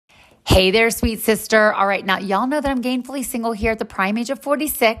Hey there, sweet sister. All right. Now, y'all know that I'm gainfully single here at the prime age of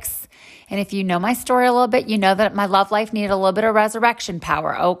 46. And if you know my story a little bit, you know that my love life needed a little bit of resurrection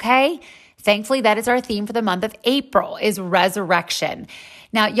power. Okay. Thankfully, that is our theme for the month of April is resurrection.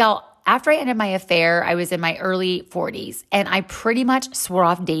 Now, y'all, after I ended my affair, I was in my early 40s and I pretty much swore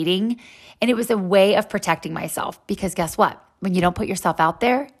off dating. And it was a way of protecting myself because guess what? When you don't put yourself out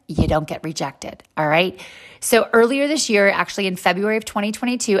there, you don't get rejected. All right. So earlier this year, actually in February of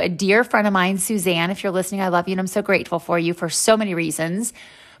 2022, a dear friend of mine, Suzanne, if you're listening, I love you and I'm so grateful for you for so many reasons.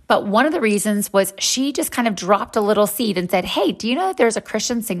 But one of the reasons was she just kind of dropped a little seed and said, hey, do you know that there's a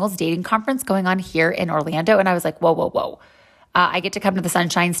Christian singles dating conference going on here in Orlando? And I was like, whoa, whoa, whoa. I get to come to the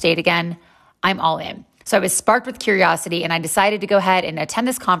Sunshine State again. I'm all in. So I was sparked with curiosity and I decided to go ahead and attend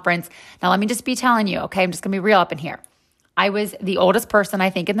this conference. Now, let me just be telling you, okay, I'm just going to be real up in here. I was the oldest person, I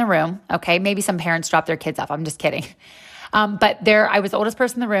think, in the room. Okay, maybe some parents dropped their kids off. I'm just kidding. I was the oldest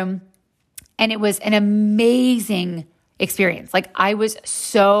person in the room, and it was an amazing experience. Like I was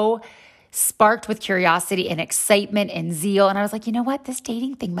so sparked with curiosity and excitement and zeal. And I was like, you know what? This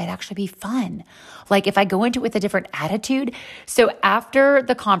dating thing might actually be fun. Like if I go into it with a different attitude. So after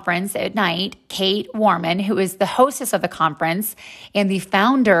the conference at night, Kate Warman, who is the hostess of the conference and the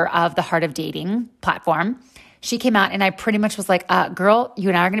founder of the Heart of Dating platform, she came out and I pretty much was like, girl, you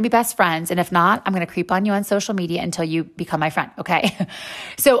and I are going to be best friends. And if not, I'm going to creep on you on social media until you become my friend. Okay.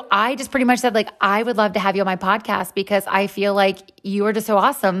 So I just pretty much said like, I would love to have you on my podcast because I feel like you are just so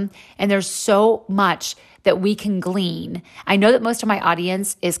awesome. And there's so much that we can glean. I know that most of my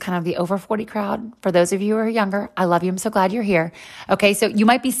audience is kind of the over 40 crowd. For those of you who are younger, I love you. I'm so glad you're here. Okay. So you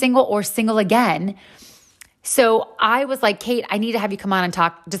might be single or single again. So I was like, Kate, I need to have you come on and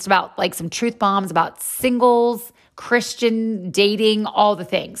talk just about like some truth bombs about singles, Christian dating, all the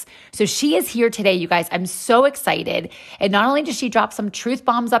things. So she is here today, you guys. I'm so excited. And not only does she drop some truth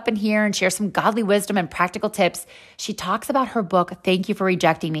bombs up in here and share some godly wisdom and practical tips, she talks about her book, Thank You for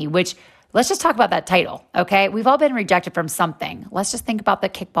Rejecting Me, which let's just talk about that title, okay? We've all been rejected from something. Let's just think about the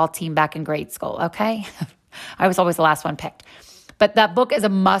kickball team back in grade school, okay? I was always the last one picked. But that book is a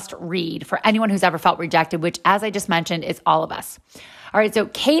must read for anyone who's ever felt rejected, which, as I just mentioned, is all of us. All right. So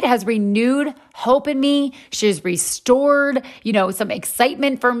Kate has renewed hope in me. She's restored, some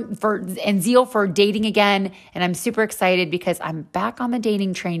excitement and zeal for dating again. And I'm super excited because I'm back on the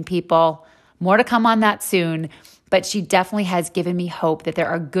dating train, people. More to come on that soon. But she definitely has given me hope that there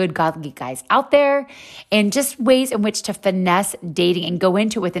are good, godly guys out there and just ways in which to finesse dating and go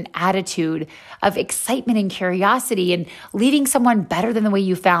into it with an attitude of excitement and curiosity and leaving someone better than the way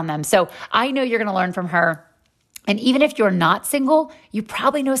you found them. So I know you're going to learn from her. And even if you're not single, you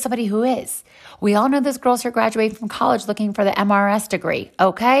probably know somebody who is. We all know those girls who are graduating from college looking for the MRS degree,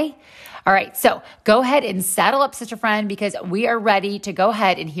 okay? All right, so go ahead and saddle up, sister friend, because we are ready to go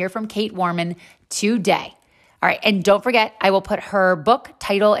ahead and hear from Kate Warman today. All right. And don't forget, I will put her book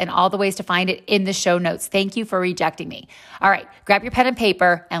title and all the ways to find it in the show notes. Thank you for rejecting me. All right. Grab your pen and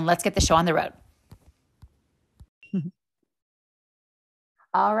paper and let's get the show on the road.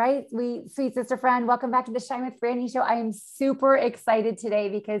 All right. Sweet sister friend. Welcome back to the Shine with Franny show. I am super excited today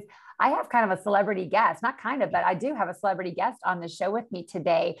because I have kind of a celebrity guest, not kind of, but I do have a celebrity guest on the show with me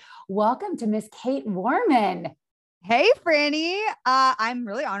today. Welcome to Miss Kate Warman. Hey, Franny. I'm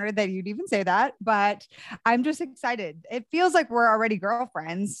really honored that you'd even say that, but I'm just excited. It feels like we're already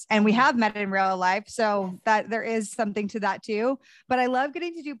girlfriends and we have met in real life. So that there is something to that too. But I love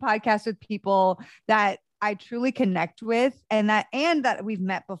getting to do podcasts with people that I truly connect with and that we've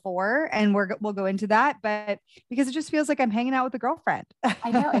met before. And we'll go into that, but because it just feels like I'm hanging out with a girlfriend.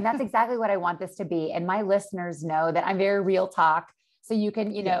 I know. And that's exactly what I want this to be. And my listeners know that I'm very real talk. So you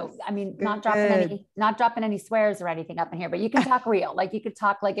can, not dropping any swears or anything up in here, but you can talk real. Like you could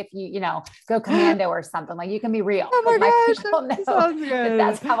talk like if you, go commando or something, like you can be real. Oh my gosh,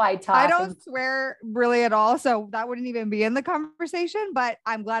 that's how I talk. I don't swear really at all. So that wouldn't even be in the conversation, but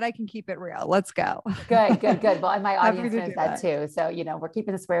I'm glad I can keep it real. Let's go. Good. Well, and my audience knows that too. So, we're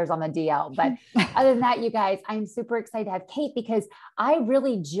keeping the swears on the DL, but other than that, you guys, I'm super excited to have Kate because I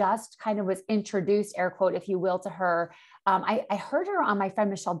really just kind of was introduced, air quote, if you will, to her. I heard her on my friend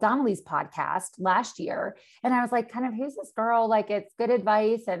Michelle Donnelly's podcast last year. And I was like, kind of, who's this girl? Like, it's good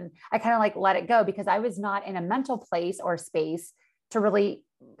advice. And I kind of like let it go because I was not in a mental place or space to really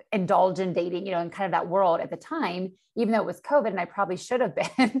indulge in dating, in kind of that world at the time, even though it was COVID and I probably should have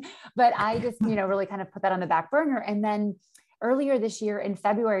been, but I just, really kind of put that on the back burner. And then earlier this year in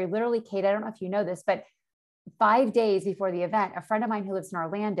February, literally, Kate, I don't know if you know this, but 5 days before the event, a friend of mine who lives in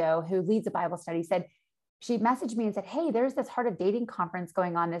Orlando, who leads a Bible study, said, she messaged me and said, hey, there's this Heart of Dating conference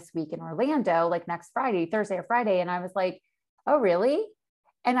going on this week in Orlando, like next Friday, Thursday or Friday. And I was like, oh, really?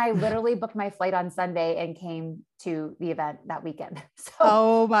 And I literally booked my flight on Sunday and came to the event that weekend. So,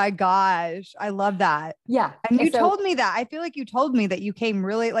 oh my gosh. I love that. yeah. And you so, told me that. I feel like you told me that you came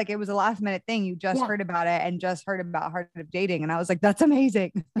really like it was a last minute thing. You just Yeah. heard about it and just heard about Heart of Dating. And I was like, that's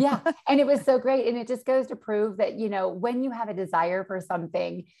amazing. Yeah. And it was so great. And it just goes to prove that, you know, when you have a desire for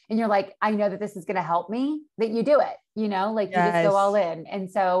something and you're like, I know that this is going to help me, that you do it, you know, like you just go all in. And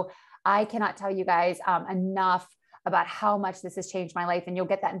so I cannot tell you guys enough about how much this has changed my life. And you'll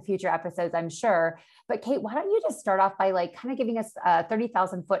get that in future episodes, I'm sure. But Kate, why don't you just start off by like kind of giving us a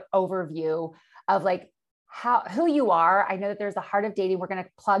 30,000 foot overview of like who you are. I know that there's a Heart of Dating. We're going to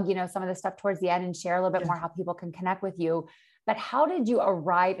plug, you know, some of the stuff towards the end and share a little bit more how people can connect with you. But how did you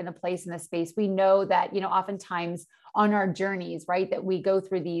arrive in a place in this space? We know that, you know, oftentimes on our journeys, right, that we go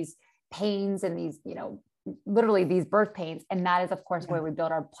through these pains and these, you know, literally these birth pains. And that is, of course, where we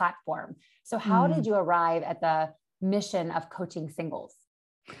build our platform. So how did you arrive at the mission of coaching singles?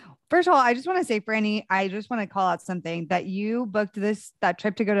 First of all, I just want to say, Franny, I just want to call out something that you booked that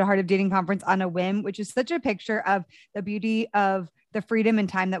trip to go to Heart of Dating conference on a whim, which is such a picture of the beauty of the freedom and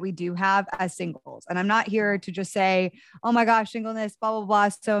time that we do have as singles. And I'm not here to just say, oh my gosh, singleness, blah, blah, blah,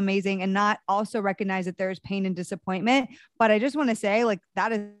 so amazing. And not also recognize that there's pain and disappointment. But I just want to say like,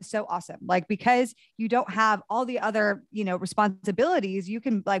 that is so awesome. Like, because you don't have all the other, you know, responsibilities, you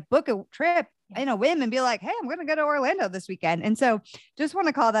can like book a trip in a whim and be like, hey, I'm going to go to Orlando this weekend. And so just want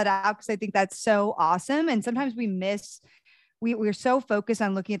to call that out because I think that's so awesome. And sometimes we're so focused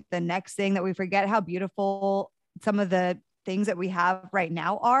on looking at the next thing that we forget how beautiful some of the things that we have right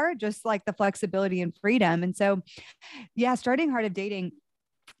now are, just like the flexibility and freedom. And so, yeah, starting Heart of Dating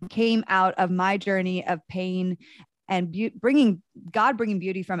came out of my journey of pain and bringing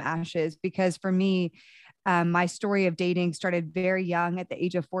beauty from ashes. Because for me, my story of dating started very young at the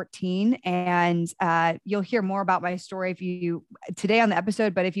age of 14. And you'll hear more about my story today on the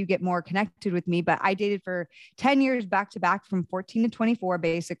episode, but if you get more connected with me, but I dated for 10 years back to back from 14 to 24,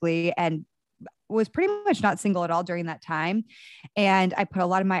 basically. And was pretty much not single at all during that time. And I put a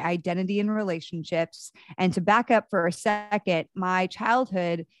lot of my identity in relationships. And to back up for a second, my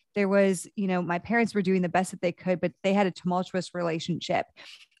childhood, there was, you know, my parents were doing the best that they could, but they had a tumultuous relationship.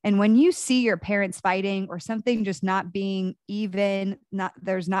 And when you see your parents fighting or something just not being even,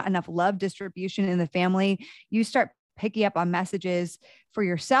 there's not enough love distribution in the family, you start picking up on messages for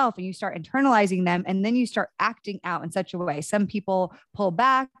yourself and you start internalizing them. And then you start acting out in such a way. Some people pull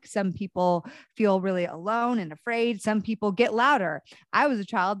back. Some people feel really alone and afraid. Some people get louder. I was a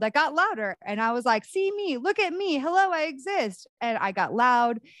child that got louder and I was like, see me, look at me. Hello, I exist. And I got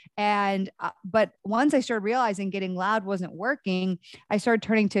loud. And, but once I started realizing getting loud wasn't working, I started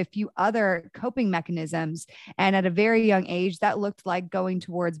turning to a few other coping mechanisms. And at a very young age, that looked like going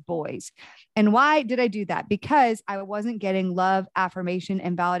towards boys. And why did I do that? Because I wasn't getting love, affirmation,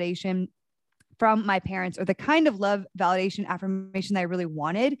 and validation from my parents, or the kind of love, validation, affirmation that I really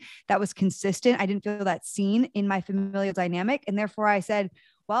wanted that was consistent. I didn't feel that seen in my familial dynamic. And therefore I said,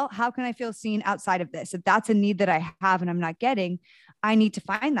 well, how can I feel seen outside of this? If that's a need that I have and I'm not getting, I need to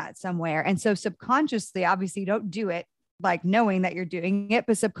find that somewhere. And so subconsciously, obviously you don't do it like knowing that you're doing it,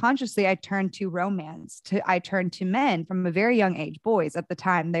 but subconsciously I turned to romance. I turned to men from a very young age, boys at the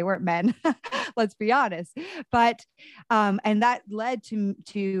time. They weren't men, let's be honest. But, and that led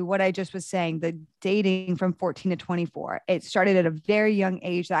to what I just was saying, the dating from 14 to 24. It started at a very young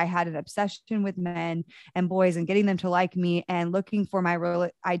age that I had an obsession with men and boys and getting them to like me and looking for my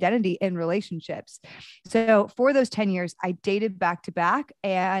identity in relationships. So for those 10 years, I dated back to back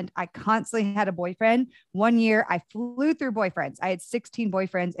and I constantly had a boyfriend. One year I flew through boyfriends. I had 16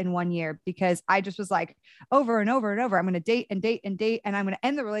 boyfriends in 1 year because I just was like over and over and over, I'm going to date and date and date. And I'm going to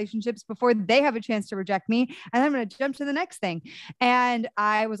end the relationships before they have a chance to reject me. And I'm going to jump to the next thing. And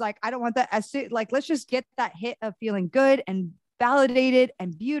I was like, I don't want that. Let's just get that hit of feeling good and validated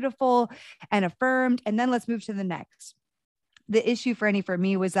and beautiful and affirmed. And then let's move to the next. The issue for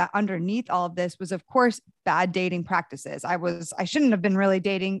me was that underneath all of this was, of course, bad dating practices. I shouldn't have been really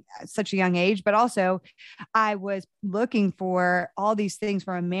dating at such a young age, but also I was looking for all these things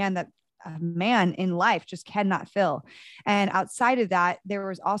from a man that a man in life just cannot fill. And outside of that, there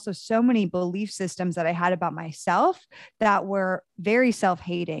was also so many belief systems that I had about myself that were very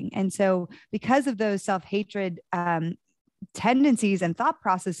self-hating. And so because of those self-hatred, tendencies and thought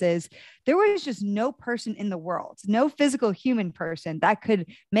processes, there was just no person in the world, no physical human person that could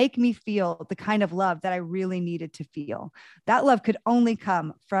make me feel the kind of love that I really needed to feel. That love could only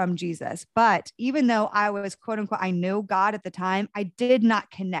come from Jesus. But even though I was, quote unquote, I know God at the time, I did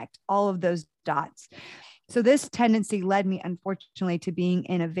not connect all of those dots. So this tendency led me, unfortunately, to being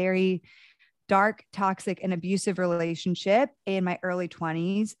in a very dark, toxic, and abusive relationship in my early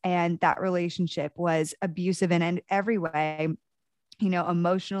 20s. And that relationship was abusive in every way,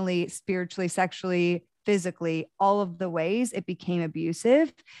 emotionally, spiritually, sexually, physically, all of the ways it became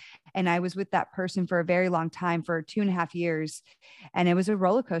abusive. And I was with that person for a very long time, for 2.5 years. And it was a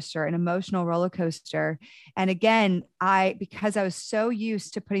roller coaster, an emotional roller coaster. And again, because I was so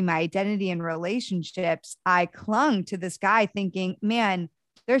used to putting my identity in relationships, I clung to this guy thinking, man,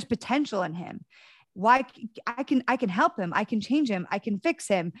 there's potential in him. Why I can help him. I can change him. I can fix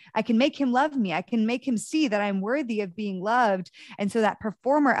him. I can make him love me. I can make him see that I'm worthy of being loved. And so that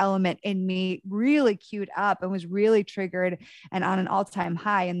performer element in me really queued up and was really triggered and on an all-time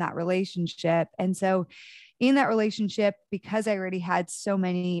high in that relationship. And so in that relationship, because I already had so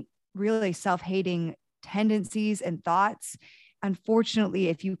many really self-hating tendencies and thoughts, unfortunately,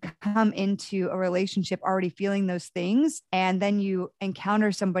 if you come into a relationship already feeling those things, and then you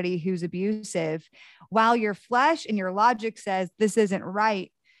encounter somebody who's abusive, while your flesh and your logic says this isn't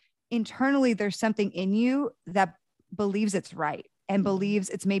right, internally, there's something in you that believes it's right and believes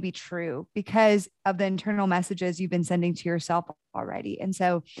it's maybe true because of the internal messages you've been sending to yourself already. And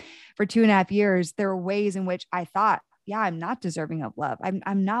so for 2.5 years, there were ways in which I thought, yeah, I'm not deserving of love.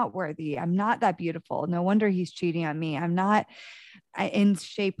 I'm not worthy. I'm not that beautiful. No wonder he's cheating on me. I'm not in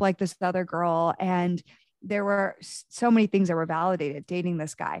shape like this other girl. And there were so many things that were validated dating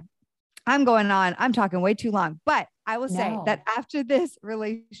this guy. I'm talking way too long, but I will say that after this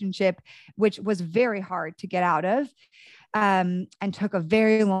relationship, which was very hard to get out of, and took a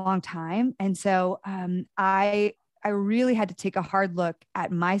very long time. And so, I really had to take a hard look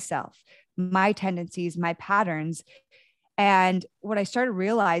at myself, my tendencies, my patterns. And what I started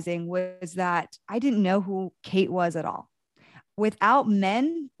realizing was that I didn't know who Kate was at all. Without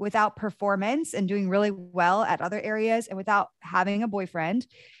men, without performance and doing really well at other areas, and without having a boyfriend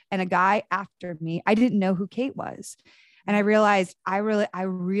and a guy after me, I didn't know who Kate was. And I realized I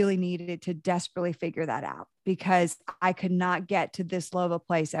really needed to desperately figure that out, because I could not get to this low of a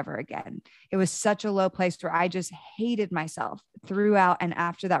place ever again. It was such a low place where I just hated myself throughout. And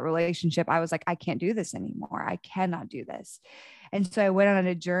after that relationship, I was like, I can't do this anymore. I cannot do this. And so I went on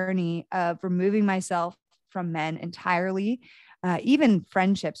a journey of removing myself from men entirely. Even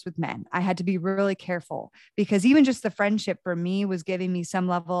friendships with men, I had to be really careful, because even just the friendship for me was giving me some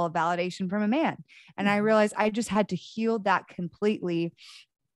level of validation from a man. And I realized I just had to heal that completely.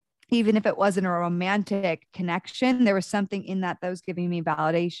 Even if it wasn't a romantic connection, there was something in that was giving me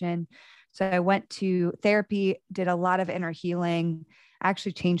validation. So I went to therapy, did a lot of inner healing,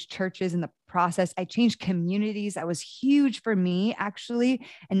 actually changed churches in the process. I changed communities. That was huge for me, actually,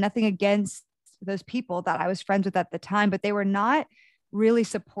 and nothing against those people that I was friends with at the time, but they were not really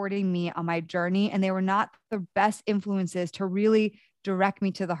supporting me on my journey. And they were not the best influences to really direct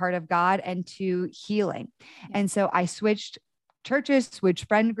me to the heart of God and to healing. And so I switched churches, switched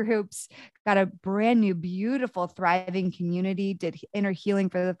friend groups, got a brand new, beautiful, thriving community, did inner healing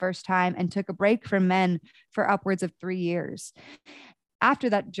for the first time, and took a break from men for upwards of 3 years.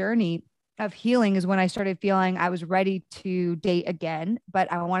 After that journey of healing is when I started feeling I was ready to date again,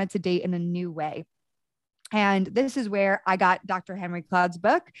 but I wanted to date in a new way. And this is where I got Dr. Henry Cloud's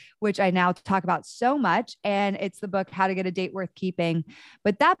book, which I now talk about so much. And it's the book, How to Get a Date Worth Keeping.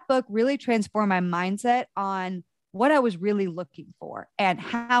 But that book really transformed my mindset on what I was really looking for and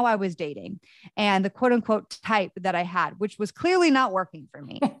how I was dating and the quote unquote type that I had, which was clearly not working for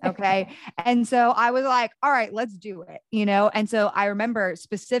me. Okay. And so I was like, all right, let's do it, And so I remember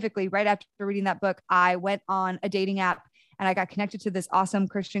specifically right after reading that book, I went on a dating app and I got connected to this awesome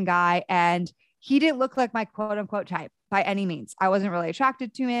Christian guy, and he didn't look like my quote unquote type by any means. I wasn't really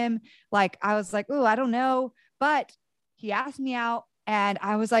attracted to him. Like, I was like, oh, I don't know. But he asked me out. And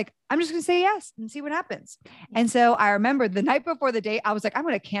I was like, I'm just going to say yes and see what happens. And so I remember the night before the date, I was like, I'm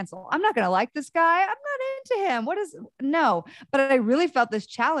going to cancel. I'm not going to like this guy. I'm not into him. No. But I really felt this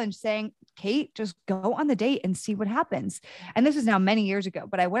challenge saying, Kate, just go on the date and see what happens. And this is now many years ago,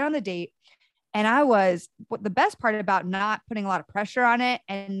 but I went on the date. And what the best part about not putting a lot of pressure on it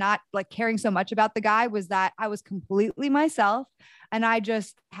and not like caring so much about the guy was that I was completely myself. And I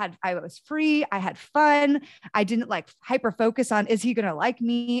was free. I had fun. I didn't like hyper focus on, is he going to like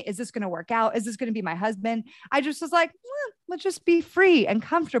me? Is this going to work out? Is this going to be my husband? I just was like, let's just be free and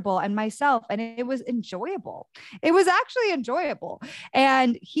comfortable and myself. And it was enjoyable. It was actually enjoyable.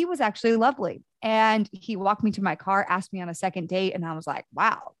 And he was actually lovely. And he walked me to my car, asked me on a second date. And I was like,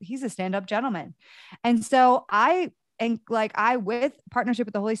 wow, he's a stand-up gentleman. And so with partnership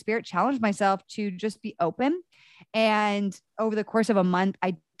with the Holy Spirit, challenged myself to just be open. And over the course of a month,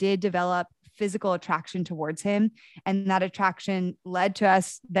 I did develop physical attraction towards him. And that attraction led to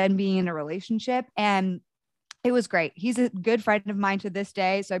us then being in a relationship. And it was great. He's a good friend of mine to this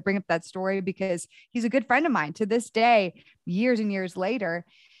day. So I bring up that story because he's a good friend of mine to this day, years and years later.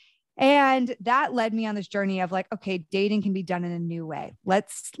 And that led me on this journey of like, okay, dating can be done in a new way.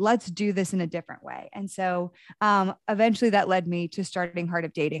 Let's do this in a different way. And so eventually that led me to starting Heart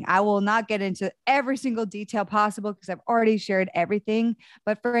of Dating. I will not get into every single detail possible because I've already shared everything.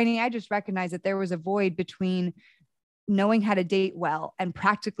 But for Annie, I just recognized that there was a void between knowing how to date well and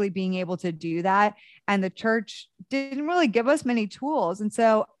practically being able to do that. And the church didn't really give us many tools. And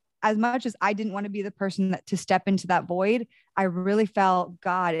so as much as I didn't want to be the person to step into that void, I really felt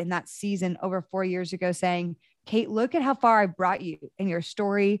God in that season over 4 years ago saying, Kate, look at how far I brought you in your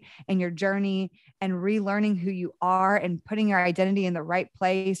story and your journey and relearning who you are and putting your identity in the right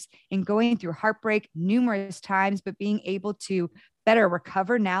place and going through heartbreak numerous times, but being able to better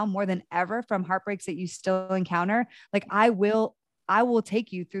recover now more than ever from heartbreaks that you still encounter. Like I will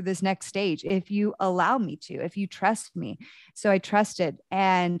take you through this next stage if you allow me to, if you trust me. So I trusted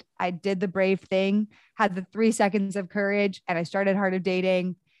and I did the brave thing, had the 3 seconds of courage, and I started Heart of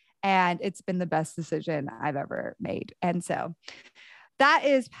Dating. And it's been the best decision I've ever made. And so that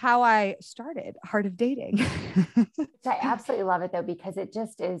is how I started Heart of Dating. I absolutely love it though, because it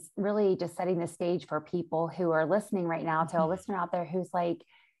just is really just setting the stage for people who are listening right now, to a listener out there who's like,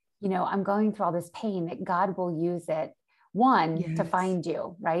 I'm going through all this pain, that God will use it. One, to find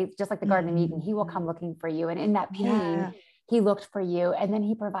you, right? Just like the Garden of Eden, he will come looking for you. And in that pain, he looked for you. And then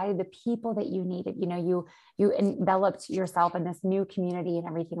he provided the people that you needed. You enveloped yourself in this new community and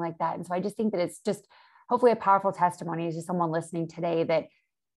everything like that. And so I just think that it's just hopefully a powerful testimony to someone listening today that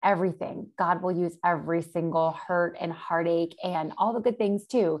everything, God will use every single hurt and heartache and all the good things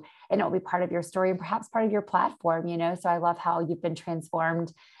too. And it will be part of your story and perhaps part of your platform, So I love how you've been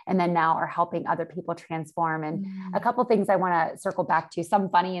transformed and then now are helping other people transform. And a couple of things I want to circle back to,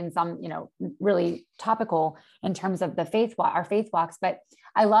 some funny and some, really topical in terms of our faith walks. But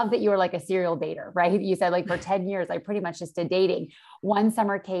I love that you were like a serial dater, right? You said like for 10 years, I pretty much just did dating. One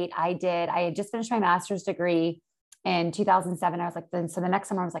summer, Kate, I had just finished my master's degree in 2007. I was like, so the next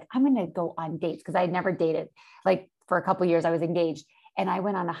summer I was like, I'm going to go on dates because I had never dated. Like for a couple of years I was engaged and I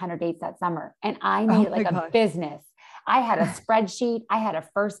went on 100 dates that summer and I made it like a business. I had a spreadsheet. I had a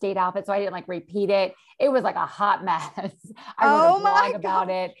first date outfit. So I didn't like repeat it. It was like a hot mess. I wrote a blog about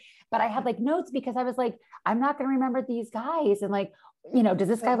it, but I had like notes because I was like, I'm not going to remember these guys. And like, does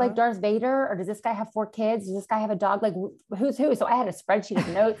this guy like Darth Vader or does this guy have 4 kids? Does this guy have a dog? Like who's who? So I had a spreadsheet of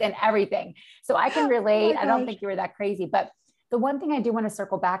notes and everything. So I can relate. I don't think you were that crazy, but the one thing I do want to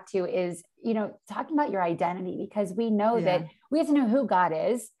circle back to is, talking about your identity, because we know that we have to know who God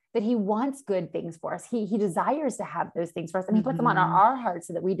is, that he wants good things for us. He desires to have those things for us and he puts them on our hearts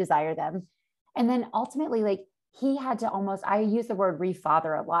so that we desire them. And then ultimately, like, he had to I use the word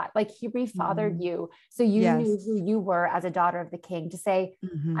refather a lot. Like he refathered you. So you knew who you were as a daughter of the King to say,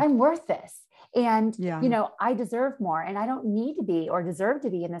 I'm worth this. And, I deserve more and I don't need to be or deserve to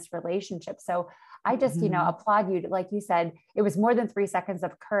be in this relationship. So I just, applaud you. Like you said, it was more than 3 seconds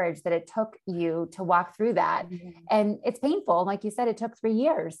of courage that it took you to walk through that. And it's painful. Like you said, it took 3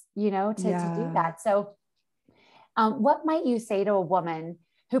 years, to do that. So what might you say to a woman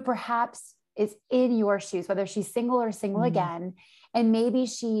who perhaps is in your shoes, whether she's single or single again, and maybe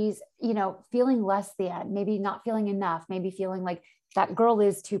she's, feeling less than, maybe not feeling enough, maybe feeling like that girl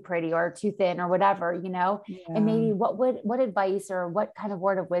is too pretty or too thin or whatever, and maybe what advice or what kind of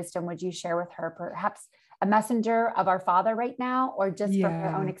word of wisdom would you share with her? Perhaps a messenger of our Father right now, or just from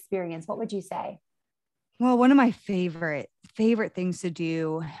her own experience? What would you say? Well, one of my favorite things to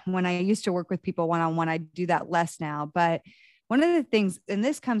do when I used to work with people one-on-one, I do that less now, but one of the things, and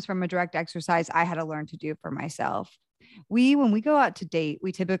this comes from a direct exercise I had to learn to do for myself. When we go out to date,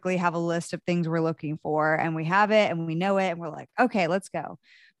 we typically have a list of things we're looking for and we have it and we know it and we're like, okay, let's go.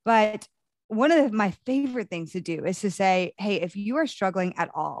 But one of my favorite things to do is to say, hey, if you are struggling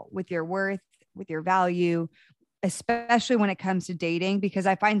at all with your worth, with your value, especially when it comes to dating, because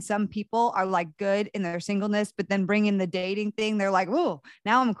I find some people are like good in their singleness, but then bring in the dating thing. They're like, oh,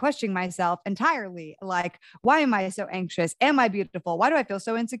 now I'm questioning myself entirely. Like, why am I so anxious? Am I beautiful? Why do I feel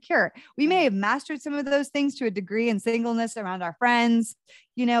so insecure? We may have mastered some of those things to a degree in singleness around our friends,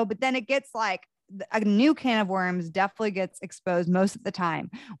 but then it gets like a new can of worms definitely gets exposed most of the time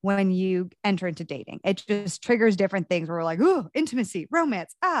when you enter into dating. It just triggers different things where we're like, ooh, intimacy,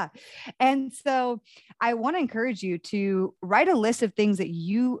 romance. And so I want to encourage you to write a list of things that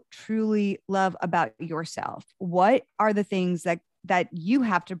you truly love about yourself. What are the things that that you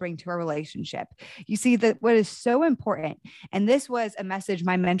have to bring to a relationship. You see that what is so important, and this was a message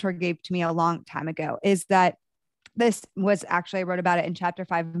my mentor gave to me a long time ago, is that this was actually, I wrote about it in chapter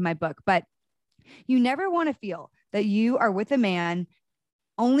 5 of my book, but you never want to feel that you are with a man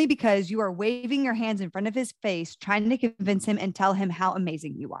only because you are waving your hands in front of his face, trying to convince him and tell him how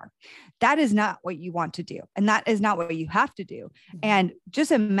amazing you are. That is not what you want to do. And that is not what you have to do. And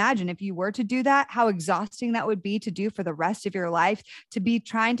just imagine if you were to do that, how exhausting that would be to do for the rest of your life, to be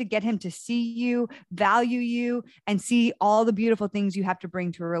trying to get him to see you, value you, and see all the beautiful things you have to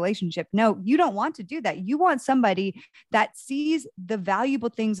bring to a relationship. No, you don't want to do that. You want somebody that sees the valuable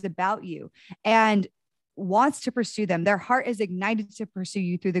things about you and wants to pursue them. Their heart is ignited to pursue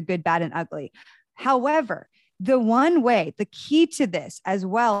you through the good, bad, and ugly. However, the one way, the key to this, as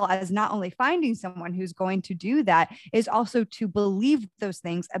well as not only finding someone who's going to do that, is also to believe those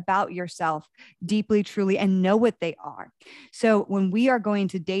things about yourself deeply, truly, and know what they are. So when we are going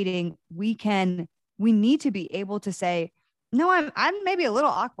to dating, we need to be able to say, no, I'm maybe a little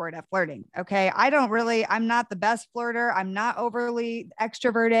awkward at flirting. Okay. I'm not the best flirter. I'm not overly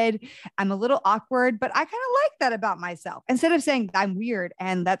extroverted. I'm a little awkward, but I kind of like that about myself. Instead of saying I'm weird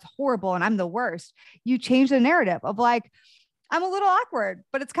and that's horrible and I'm the worst, you change the narrative of like, I'm a little awkward,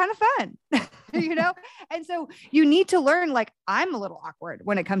 but it's kind of fun, And so you need to learn, like, I'm a little awkward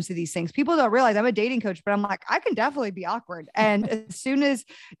when it comes to these things. People don't realize I'm a dating coach, but I'm like, I can definitely be awkward. And as soon as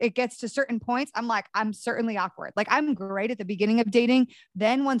it gets to certain points, I'm like, I'm certainly awkward. Like, I'm great at the beginning of dating.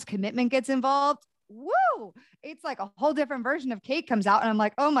 Then once commitment gets involved, woo, it's like a whole different version of Kate comes out. And I'm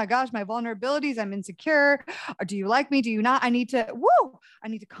like, oh my gosh, my vulnerabilities, I'm insecure. Or do you like me? Do you not? I need to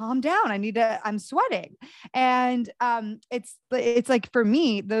calm down. I'm sweating. And it's like, for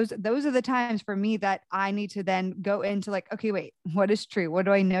me, those are the times for me that I need to then go into like, okay, wait, what is true? What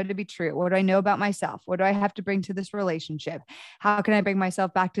do I know to be true? What do I know about myself? What do I have to bring to this relationship? How can I bring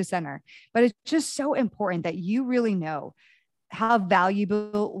myself back to center? But it's just so important that you really know how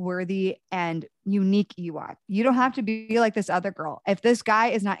valuable, worthy, and unique you are. You don't have to be like this other girl. If this guy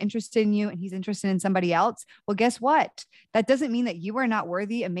is not interested in you and he's interested in somebody else, well, guess what? That doesn't mean that you are not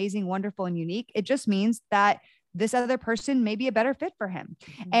worthy, amazing, wonderful, and unique. It just means that this other person may be a better fit for him.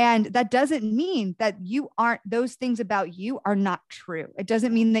 And that doesn't mean that those things about you are not true. It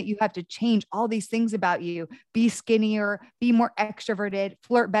doesn't mean that you have to change all these things about you, be skinnier, be more extroverted,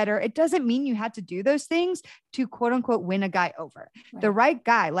 flirt better. It doesn't mean you had to do those things to quote unquote win a guy over. Right. The right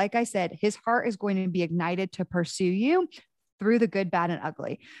guy, like I said, his heart is going to be ignited to pursue you through the good, bad, and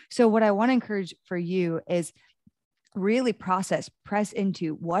ugly. So what I want to encourage for you is really press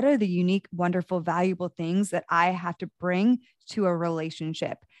into what are the unique, wonderful, valuable things that I have to bring to a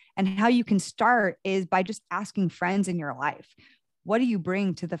relationship. And how you can start is by just asking friends in your life, what do you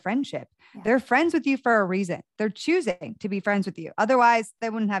bring to the friendship? Yeah. They're friends with you for a reason. They're choosing to be friends with you. Otherwise, they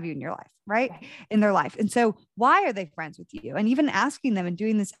wouldn't have you in your life, right? In their life. And so why are they friends with you? And even asking them and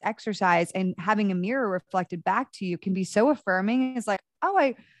doing this exercise and having a mirror reflected back to you can be so affirming. It's like, oh,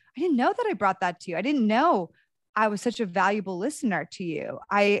 I didn't know that I brought that to you. I didn't know I was such a valuable listener to you.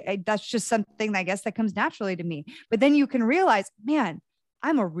 That's just something, I guess, that comes naturally to me. But then you can realize, man,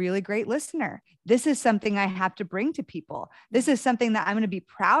 I'm a really great listener. This is something I have to bring to people. This is something that I'm going to be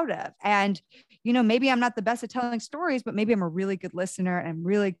proud of. And, maybe I'm not the best at telling stories, but maybe I'm a really good listener and I'm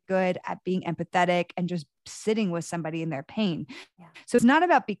really good at being empathetic and just sitting with somebody in their pain. Yeah. So it's not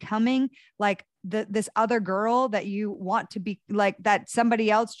about becoming like this other girl that you want to be, like that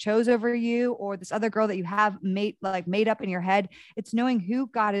somebody else chose over you, or this other girl that you have made up in your head. It's knowing who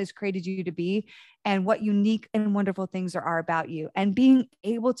God has created you to be and what unique and wonderful things there are about you, and being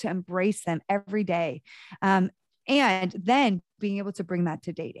able to embrace them every day. And then being able to bring that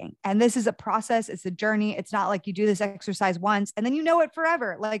to dating. And this is a process. It's a journey. It's not like you do this exercise once and then you know it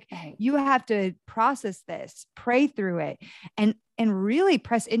forever. Like, you have to process this, pray through it, and really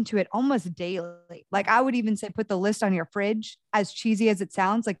press into it almost daily. Like, I would even say, put the list on your fridge, as cheesy as it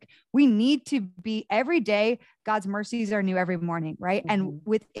sounds. Like, we need to be every day. God's mercies are new every morning. Right. Mm-hmm. And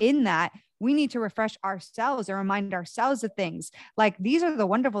within that, we need to refresh ourselves and remind ourselves of things like, these are the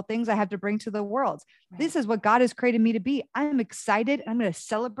wonderful things I have to bring to the world. Right. This is what God has created me to be. I'm excited. I'm going to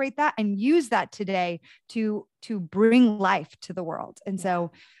celebrate that and use that today to bring life to the world. And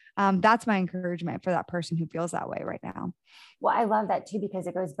so that's my encouragement for that person who feels that way right now. Well, I love that too, because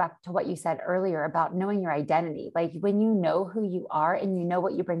it goes back to what you said earlier about knowing your identity. Like, when you know who you are and you know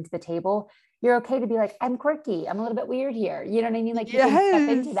what you bring to the table, you're okay to be like, I'm quirky. I'm a little bit weird here. You know what I mean? Like, you can step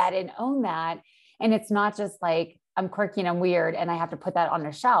into that and own that. And it's not just like, I'm quirky and I'm weird and I have to put that on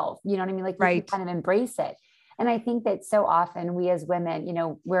a shelf. You know what I mean? Like, you can kind of embrace it. And I think that so often we as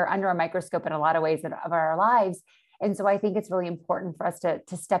women, we're under a microscope in a lot of ways of our lives. And so I think it's really important for us to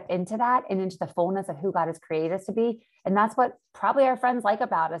step into that and into the fullness of who God has created us to be. And that's what probably our friends like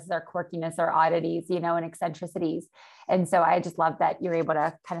about us, is our quirkiness, our oddities, and eccentricities. And so I just love that you're able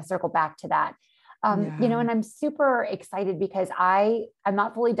to kind of circle back to that. And I'm super excited because I'm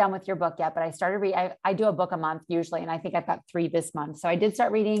not fully done with your book yet, but I started I do a book a month usually. And I think I've got 3 this month. So I did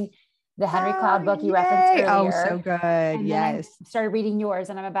start reading the Henry Cloud book you referenced earlier. Oh, so good. And yes. I started reading yours,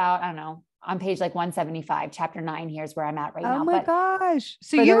 and I'm about, I don't know, on page like 175, chapter 9, here's where I'm at right now. Oh my gosh.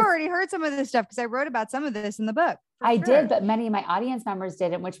 So you already heard some of this stuff, because I wrote about some of this in the book. I did, but many of my audience members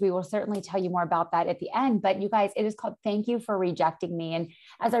didn't, which we will certainly tell you more about that at the end. But you guys, it is called Thank You for Rejecting Me. And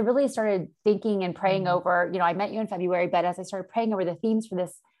as I really started thinking and praying over, I met you in February, but as I started praying over the themes for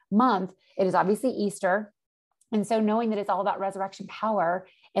this month, it is obviously Easter. And so knowing that it's all about resurrection power,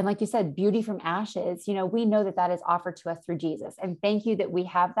 and like you said, beauty from ashes, we know that is offered to us through Jesus. And thank you that we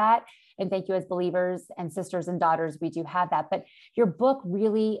have that. And thank you as believers and sisters and daughters, we do have that. But your book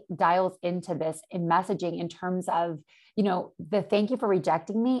really dials into this in messaging in terms of, the thank you for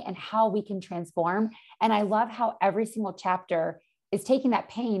rejecting me and how we can transform. And I love how every single chapter is taking that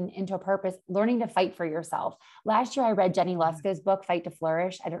pain into a purpose, learning to fight for yourself. Last year, I read Jenny Luska's book, Fight to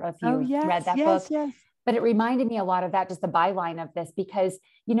Flourish. I don't know if you read that book. Yes. But it reminded me a lot of that, just the byline of this, because,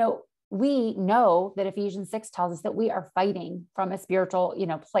 we know that Ephesians 6 tells us that we are fighting from a spiritual,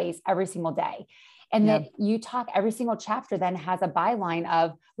 place every single day. And that you talk, every single chapter then has a byline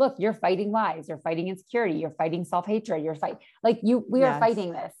of, look, you're fighting lies, you're fighting insecurity, you're fighting self-hatred, we are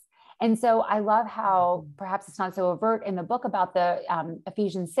fighting this. And so I love how perhaps it's not so overt in the book about the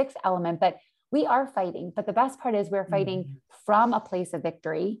Ephesians 6 element, but we are fighting. But the best part is we're fighting from a place of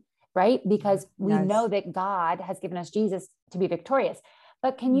victory, right? Because we know that God has given us Jesus to be victorious.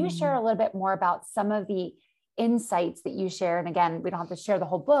 But can you share a little bit more about some of the insights that you share? And again, we don't have to share the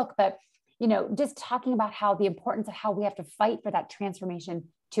whole book, but, just talking about how the importance of how we have to fight for that transformation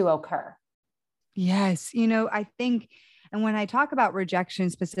to occur. Yes. I think, and when I talk about rejection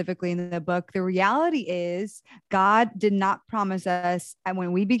specifically in the book, the reality is God did not promise us, and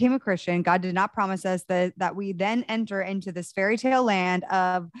when we became a Christian, God did not promise us that we then enter into this fairy tale land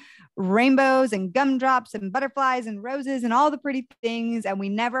of rainbows and gumdrops and butterflies and roses and all the pretty things, and we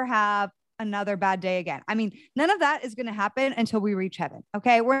never have another bad day again. I mean, none of that is going to happen until we reach heaven.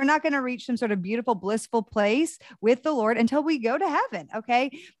 Okay. We're not going to reach some sort of beautiful, blissful place with the Lord until we go to heaven. Okay.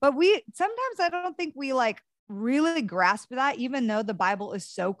 But sometimes I don't think we really grasp that, even though the Bible is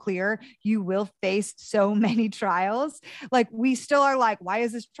so clear, you will face so many trials. We still are why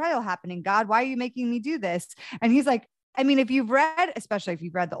is this trial happening? God, why are you making me do this? And he's like, especially if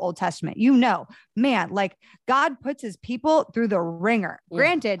you've read the Old Testament, man, God puts his people through the ringer. Yeah.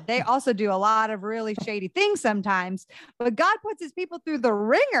 Granted, they also do a lot of really shady things sometimes, but God puts his people through the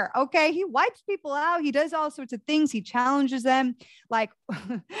ringer. Okay. He wipes people out. He does all sorts of things. He challenges them.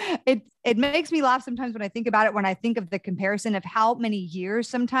 It makes me laugh sometimes when I think about it, when I think of the comparison of how many years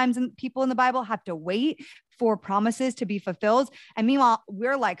sometimes people in the Bible have to wait for promises to be fulfilled. And meanwhile,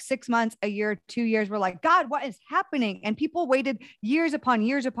 we're 6 months, a year, 2 years. We're like, God, what is happening? And people waited years upon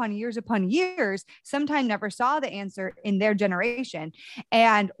years upon years upon years, sometimes never saw the answer in their generation.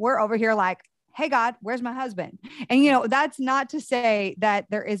 And we're over here hey, God, where's my husband? And, that's not to say that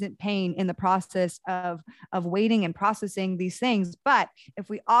there isn't pain in the process of waiting and processing these things. But if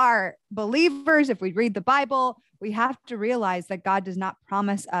we are believers, if we read the Bible, we have to realize that God does not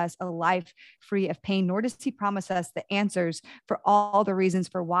promise us a life free of pain, nor does he promise us the answers for all the reasons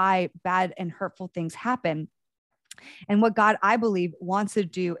for why bad and hurtful things happen. And what God, I believe, wants to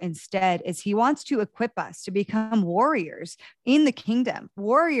do instead is he wants to equip us to become warriors in the kingdom,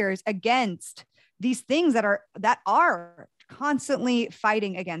 warriors against these things that are constantly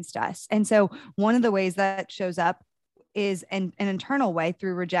fighting against us. And so one of the ways that shows up is an internal way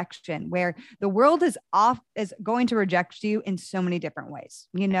through rejection, where the world is going to reject you in so many different ways.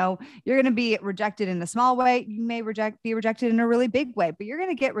 You're going to be rejected in a small way. You may be rejected in a really big way, but you're going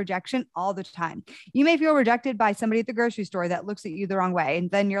to get rejection all the time. You may feel rejected by somebody at the grocery store that looks at you the wrong way. And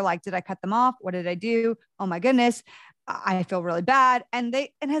then you're like, did I cut them off? What did I do? Oh my goodness. I feel really bad. And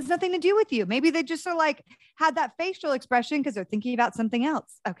it has nothing to do with you. Maybe they just are had that facial expression because they're thinking about something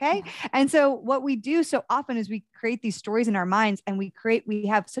else. Okay. Yeah. And so what we do so often is we create these stories in our minds, and we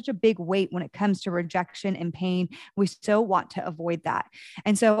have such a big weight when it comes to rejection and pain. We so want to avoid that.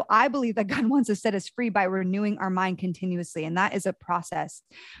 And so I believe that God wants to set us free by renewing our mind continuously. And that is a process.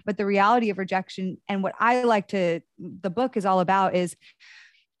 But the reality of rejection, and what the book is all about, is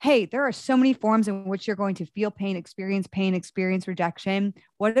hey, there are so many forms in which you're going to feel pain, experience rejection.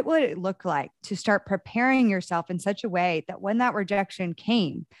 What would it look like to start preparing yourself in such a way that when that rejection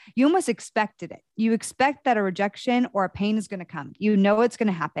came, you almost expected it? You expect that a rejection or a pain is going to come. You know it's going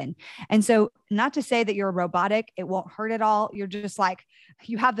to happen. And so, not to say that you're robotic, it won't hurt at all. You're just like,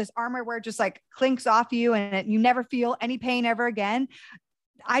 you have this armor where it just like clinks off you and you never feel any pain ever again.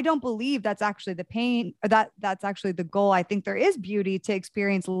 I don't believe that's actually the pain, or that's actually the goal. I think there is beauty to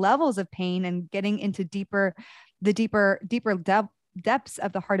experience levels of pain and getting into deeper depths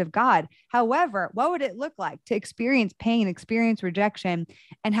of the heart of God. However, what would it look like to experience pain, experience rejection,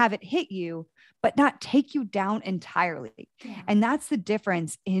 and have it hit you, but not take you down entirely? Yeah. And that's the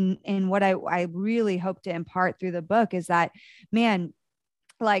difference in what I really hope to impart through the book is that, man,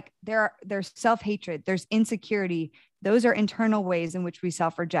 like there's self-hatred, there's insecurity. Those are internal ways in which we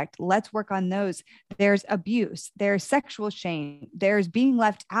self-reject. Let's work on those. There's abuse, there's sexual shame, there's being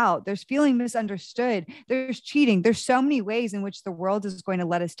left out, there's feeling misunderstood, there's cheating. There's so many ways in which the world is going to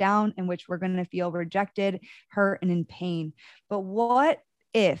let us down, in which we're going to feel rejected, hurt, and in pain. But what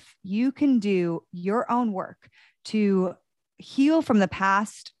if you can do your own work to heal from the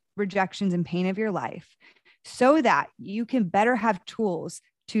past rejections and pain of your life so that you can better have tools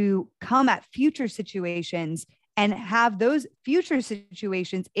to come at future situations and have those future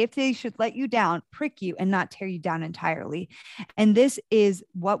situations, if they should let you down, prick you and not tear you down entirely. And this is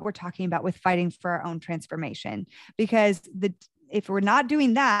what we're talking about with fighting for our own transformation, because if we're not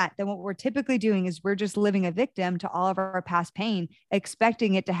doing that, then what we're typically doing is we're just living a victim to all of our past pain,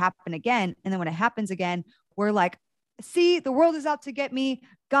 expecting it to happen again. And then when it happens again, we're like, see, the world is out to get me.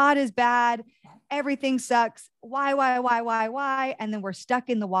 God is bad. Everything sucks. Why? And then we're stuck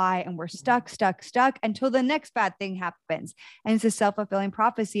in the why, and we're stuck until the next bad thing happens. And it's a self-fulfilling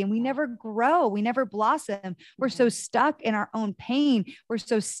prophecy. And we never grow. We never blossom. We're so stuck in our own pain. We're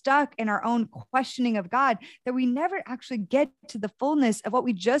so stuck in our own questioning of God that we never actually get to the fullness of what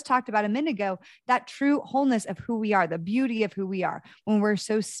we just talked about a minute ago, that true wholeness of who we are, the beauty of who we are. When we're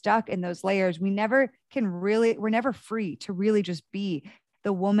so stuck in those layers, we're never free to really just be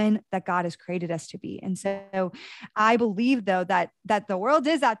the woman that God has created us to be. And so I believe, though, that the world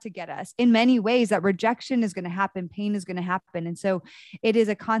is out to get us in many ways, that rejection is going to happen, pain is going to happen. And so it is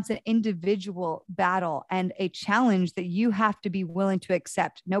a constant individual battle and a challenge that you have to be willing to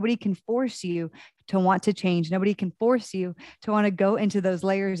accept. Nobody can force you to want to change. Nobody can force you to want to go into those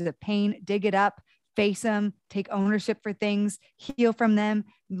layers of pain, dig it up, face them, take ownership for things, heal from them,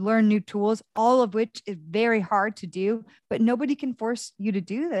 learn new tools, all of which is very hard to do, but nobody can force you to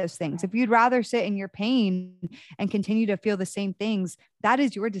do those things. If you'd rather sit in your pain and continue to feel the same things, that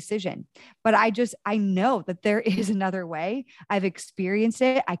is your decision. But I know that there is another way. I've experienced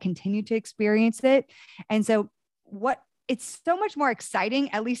it. I continue to experience it. And so it's so much more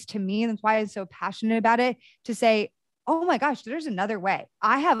exciting, at least to me, and that's why I'm so passionate about it, to say, oh my gosh, there's another way.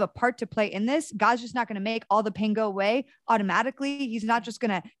 I have a part to play in this. God's just not going to make all the pain go away automatically. He's not just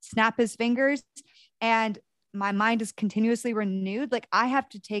going to snap his fingers and my mind is continuously renewed. Like, I have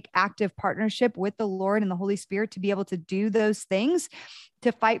to take active partnership with the Lord and the Holy Spirit to be able to do those things,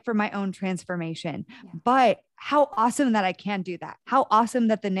 to fight for my own transformation. Yeah. But how awesome that I can do that. How awesome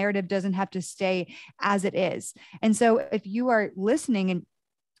that the narrative doesn't have to stay as it is. And so if you are listening and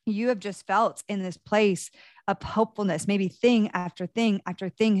you have just felt in this place of hopefulness, maybe thing after thing after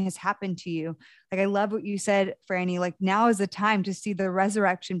thing has happened to you. Like, I love what you said, Franny, like, now is the time to see the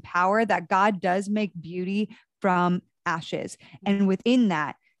resurrection power that God does make beauty from ashes. And within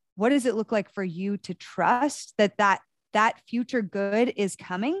that, what does it look like for you to trust that future good is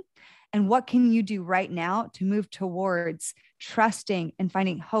coming? And what can you do right now to move towards trusting and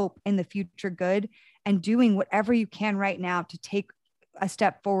finding hope in the future good, and doing whatever you can right now to take a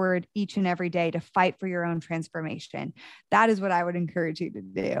step forward each and every day to fight for your own transformation? That is what I would encourage you to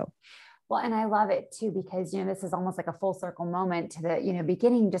do. Well, and I love it too, because, this is almost like a full circle moment to the,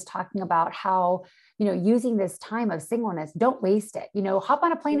 beginning, just talking about how, using this time of singleness, don't waste it, hop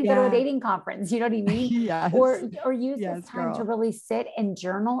on a plane and go to a dating conference, you know what I mean? Yes. Or use this time to really sit and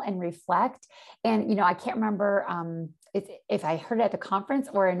journal and reflect. And, I can't remember if I heard it at the conference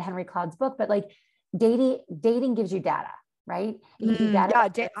or in Henry Cloud's book, but like dating gives you data. Right?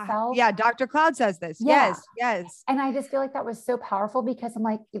 Dr. Cloud says this. Yeah. Yes. And I just feel like that was so powerful, because I'm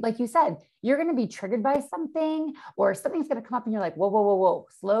like you said, you're going to be triggered by something, or something's going to come up and you're like, whoa,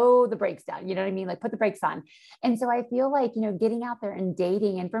 slow the brakes down. You know what I mean? Like, put the brakes on. And so I feel like, getting out there and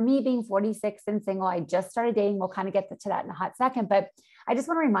dating, and for me being 46 and single, I just started dating. We'll kind of get to that in a hot second, but I just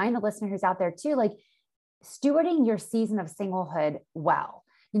want to remind the listeners out there too, like, stewarding your season of singlehood well,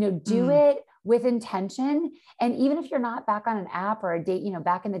 do it with intention. And even if you're not back on an app or a date,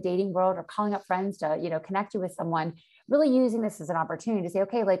 back in the dating world or calling up friends to, connect you with someone, really using this as an opportunity to say,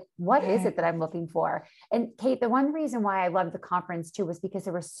 okay, like, what is it that I'm looking for? And Kate, the one reason why I loved the conference too, was because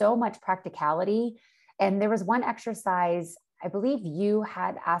there was so much practicality. And there was one exercise, I believe you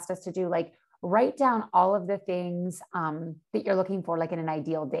had asked us to do, like, write down all of the things that you're looking for, like in an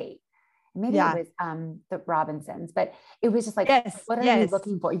ideal date. Maybe it was the Robinsons, but it was just like, what are you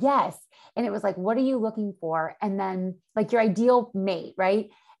looking for? Yes. And it was like, what are you looking for? And then like your ideal mate, right?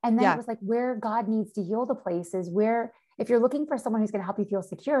 And then it was like where God needs to heal the places where, if you're looking for someone who's going to help you feel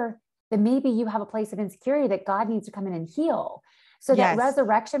secure, then maybe you have a place of insecurity that God needs to come in and heal. So that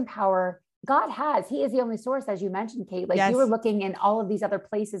resurrection power God has, he is the only source, as you mentioned, Kate, like you were looking in all of these other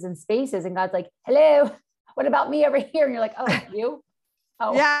places and spaces and God's like, hello, what about me over here? And you're like, oh, you?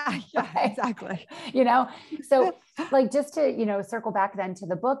 Oh, exactly. So like, just to, circle back then to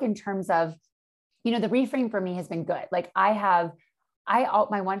the book in terms of, the reframe for me has been good. Like my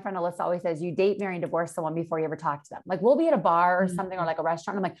one friend, Alyssa, always says, you date, marry, and divorce someone before you ever talk to them. Like we'll be at a bar or something or like a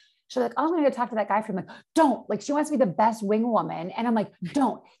restaurant. I'm like, she's like, oh, I'm going to go talk to that guy from like, don't, like, she wants to be the best wing woman. And I'm like,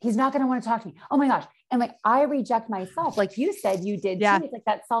 don't, he's not going to want to talk to me. Oh my gosh. And like, I reject myself. Like you said, you did too. It's like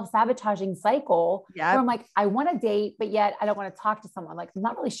that self-sabotaging cycle where I'm like, I want to date, but yet I don't want to talk to someone. Like, I'm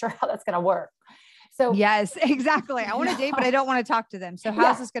not really sure how that's going to work. So yes, exactly. I want to date, but I don't want to talk to them. So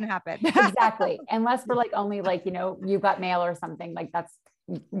how's this going to happen? Exactly. Unless we're like, only like, you've got mail or something like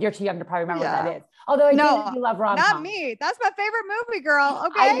you're too young to probably remember what that is. Although I do love rom-coms. Not me. That's my favorite movie, girl.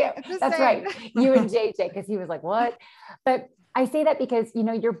 Okay. That's right. You and JJ, because he was like, what? But I say that because,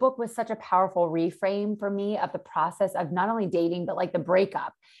 your book was such a powerful reframe for me of the process of not only dating, but like the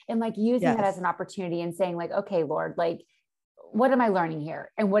breakup and like using it as an opportunity and saying like, okay, Lord, like, what am I learning here?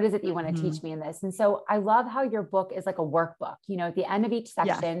 And what is it that you want to teach me in this? And so I love how your book is like a workbook. At the end of each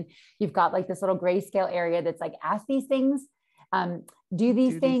section, you've got like this little grayscale area that's like, ask these things, do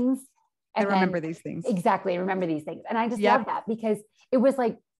these things, and remember these things. Exactly. Remember these things. And I just love that because it was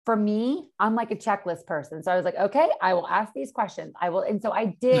like, for me, I'm like a checklist person. So I was like, okay, I will ask these questions. I will. And so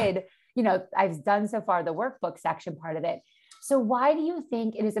I did, I've done so far the workbook section part of it. So why do you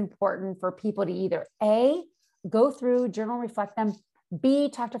think it is important for people to either A, go through, journal, reflect them,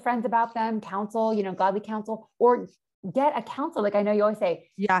 B, talk to friends about them, counsel, godly counsel, or get a counselor? Like I know you always say,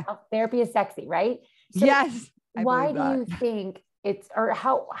 therapy is sexy, right? So why do you think or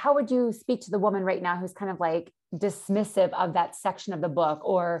how would you speak to the woman right now who's kind of like dismissive of that section of the book,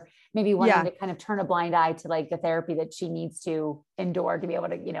 or maybe wanting to kind of turn a blind eye to like the therapy that she needs to endure to be able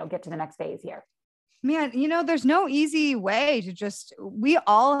to, get to the next phase here? Man, there's no easy way to we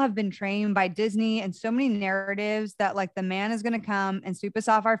all have been trained by Disney and so many narratives that like the man is going to come and sweep us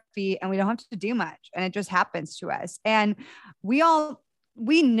off our feet and we don't have to do much. And it just happens to us. And we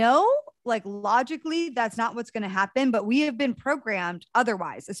know like logically that's not what's going to happen, but we have been programmed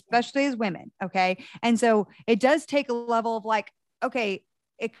otherwise, especially as women. Okay. And so it does take a level of like, okay,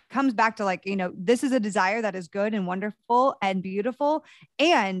 it comes back to like, this is a desire that is good and wonderful and beautiful.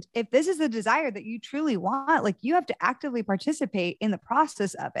 And if this is a desire that you truly want, like you have to actively participate in the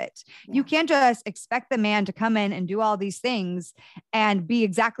process of it. Yeah. You can't just expect the man to come in and do all these things and be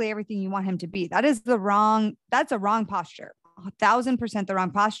exactly everything you want him to be. That's a wrong posture. 1,000% the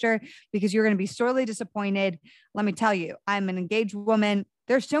wrong posture, because you're going to be sorely disappointed. Let me tell you, I'm an engaged woman.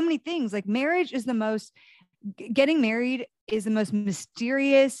 There's so many things like getting married is the most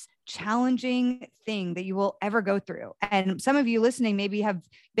mysterious, challenging thing that you will ever go through. And some of you listening maybe have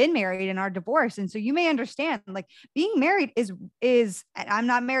been married and are divorced. And so you may understand like being married is, I'm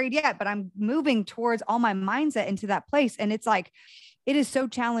not married yet, but I'm moving towards all my mindset into that place. And it's like, it is so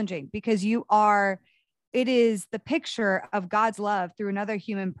challenging because it is the picture of God's love through another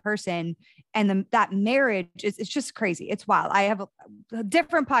human person. And that marriage it's just crazy. It's wild. I have a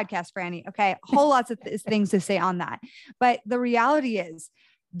different podcast, Franny. Okay. Whole lots of things to say on that. But the reality is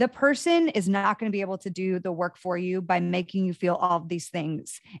the person is not going to be able to do the work for you by making you feel all of these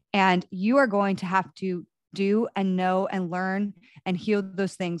things. And you are going to have to do and know and learn and heal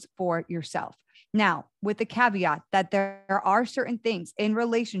those things for yourself. Now, with the caveat that there are certain things in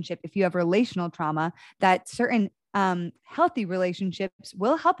relationship, if you have relational trauma, that certain healthy relationships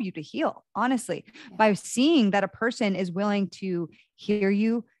will help you to heal, honestly, by seeing that a person is willing to hear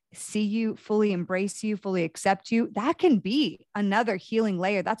you, see you, fully embrace you, fully accept you. That can be another healing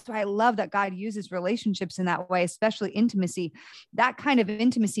layer. That's why I love that God uses relationships in that way, especially intimacy. That kind of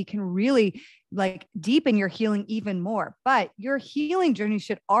intimacy can really like deepen your healing even more. But your healing journey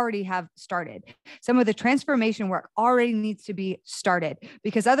should already have started. Some of the transformation work already needs to be started,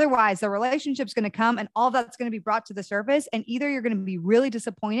 because otherwise the relationship's going to come and all that's going to be brought to the surface. And either you're going to be really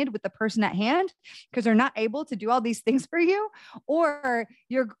disappointed with the person at hand because they're not able to do all these things for you, or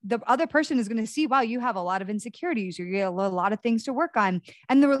the other person is going to see, wow, you have a lot of insecurities, you have a lot of things to work on.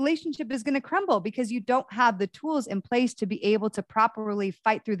 And the relationship is going to crumble because you don't have the tools in place to be able to properly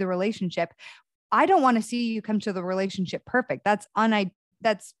fight through the relationship. I don't want to see you come to the relationship perfect. That's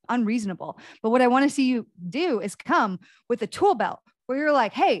unreasonable. But what I want to see you do is come with a tool belt where you're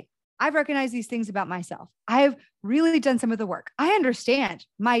like, hey, I've recognized these things about myself. I've really done some of the work. I understand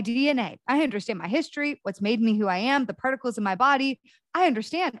my DNA. I understand my history, what's made me who I am, the particles in my body. I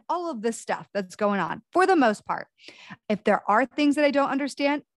understand all of this stuff that's going on for the most part. If there are things that I don't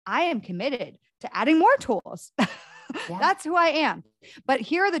understand, I am committed to adding more tools. Yeah. That's who I am. But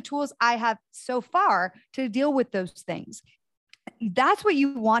here are the tools I have so far to deal with those things. That's what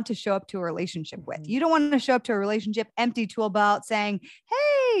you want to show up to a relationship with. You don't want to show up to a relationship empty tool belt saying,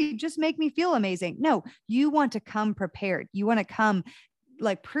 hey, just make me feel amazing. No, you want to come prepared. You want to come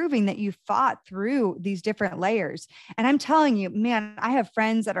like proving that you fought through these different layers. And I'm telling you, man, I have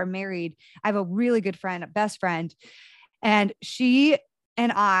friends that are married. I have a really good friend, a best friend, and she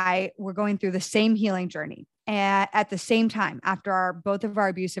and I were going through the same healing journey. And at the same time, after both of our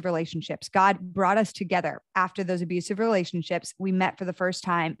abusive relationships, God brought us together after those abusive relationships. We met for the first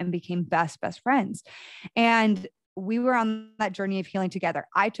time and became best friends. And we were on that journey of healing together.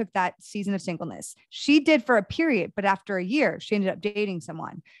 I took that season of singleness. She did for a period, but after a year, she ended up dating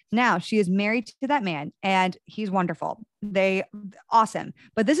someone. Now she is married to that man and he's wonderful. Awesome.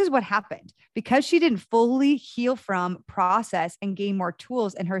 But this is what happened because she didn't fully heal from, process, and gain more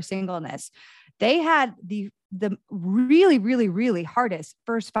tools in her singleness. They had the really, really, really hardest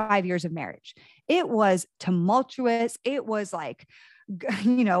first 5 years of marriage. It was tumultuous. It was like,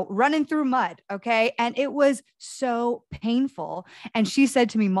 running through mud. Okay. And it was so painful. And she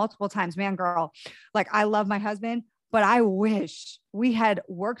said to me multiple times, man, girl, like, I love my husband, but I wish we had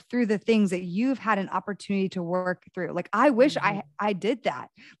worked through the things that you've had an opportunity to work through. Like, I wish I did that.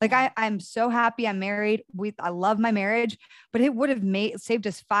 Like, I'm so happy I'm married. I love my marriage, but it would have saved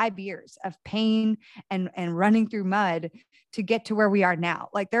us 5 years of pain and running through mud to get to where we are now.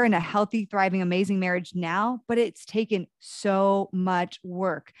 Like, they're in a healthy, thriving, amazing marriage now, but it's taken so much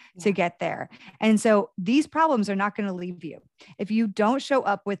work to get there. And so these problems are not going to leave you. If you don't show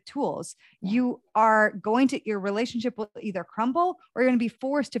up with tools, your relationship will either crumble or you're going to be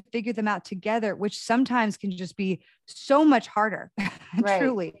forced to figure them out together, which sometimes can just be so much harder.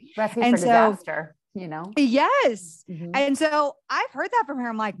 Truly. Recipe for disaster. Yes. Mm-hmm. And so I've heard that from her.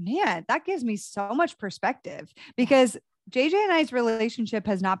 I'm like, man, that gives me so much perspective because JJ and I's relationship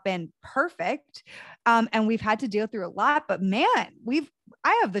has not been perfect. And we've had to deal through a lot, but man,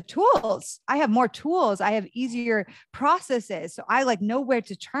 I have the tools. I have more tools. I have easier processes. So I know where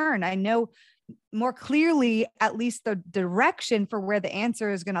to turn. I know more clearly, at least the direction for where the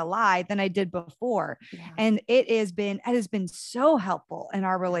answer is going to lie than I did before. Yeah. And it has been so helpful in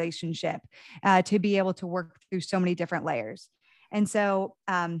our relationship to be able to work through so many different layers. And so,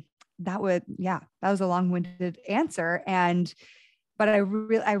 that was a long-winded answer. But I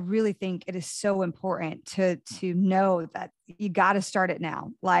really think it is so important to know that you got to start it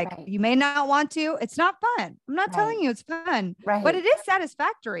now. You may not want to, it's not fun. I'm not telling you it's fun, but it is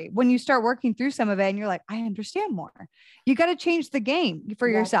satisfactory when you start working through some of it and you're like, I understand more. You got to change the game for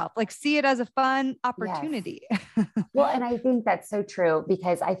yourself. See it as a fun opportunity. Yes. Well, and I think that's so true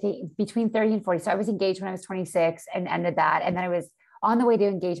because I think between 30 and 40, so I was engaged when I was 26 and ended that. And then I was on the way to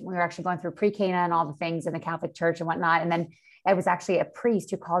engagement. We were actually going through pre-Cana and all the things in the Catholic Church and whatnot. And then it was actually a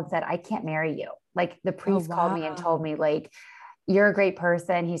priest who called and said, I can't marry you. The priest called me and told me you're a great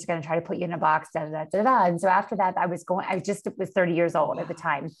person. He's going to try to put you in a box, da, da, da, da. And so after that, I was 30 years old at the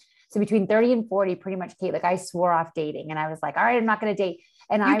time. So between 30 and 40, pretty much, Kate, I swore off dating and I was like, all right, I'm not going to date.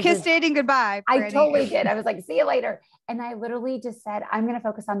 And I kissed dating goodbye. I totally did. I was like, see you later. And I literally just said, I'm going to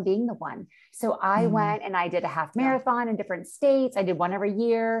focus on being the one. So I went and I did a half marathon in different states. I did one every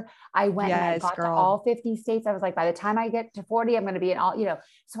year. I went and I got to all 50 states. I was like, by the time I get to 40, I'm going to be in all,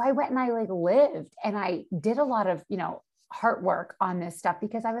 so I went and I lived and I did a lot of, heart work on this stuff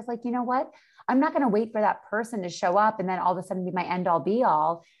because I was like, you know what? I'm not going to wait for that person to show up and then all of a sudden be my end all be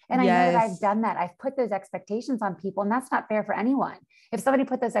all. And I know that I've done that. I've put those expectations on people and that's not fair for anyone. If somebody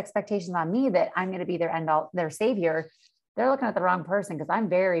put those expectations on me that I'm going to be their end all, their savior, they're looking at the wrong person because I'm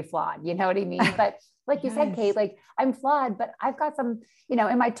very flawed. You know what I mean? But like you said, Kate, Yes. like I'm flawed, but I've got some,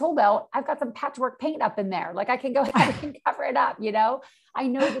 in my tool belt, I've got some patchwork paint up in there. Like I can go ahead and cover it up, I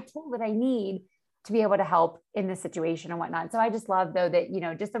know the tool that I need to be able to help in this situation and whatnot. So I just love though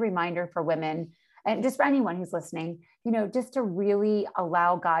that, just a reminder for women and just for anyone who's listening, just to really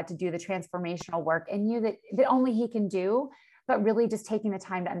allow God to do the transformational work in you that only he can do, but really just taking the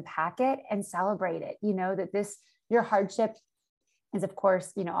time to unpack it and celebrate it, that your hardship is of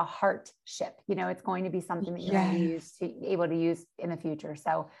course, a heart ship, it's going to be something that you're going to able to use in the future.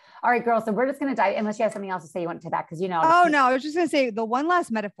 So, all right, girls. So we're just going to dive, unless you have something else to say you want to that. Cause Oh no, I was just going to say the one last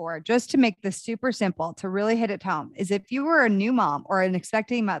metaphor, just to make this super simple, to really hit it home, is if you were a new mom or an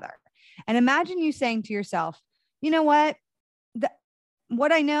expecting mother, and imagine you saying to yourself, you know what,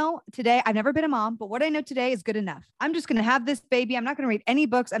 what I know today, I've never been a mom, but what I know today is good enough. I'm just going to have this baby. I'm not going to read any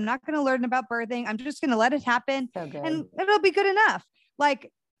books. I'm not going to learn about birthing. I'm just going to let it happen and it'll be good enough. Like,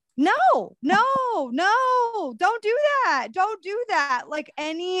 no, don't do that. Don't do that. Like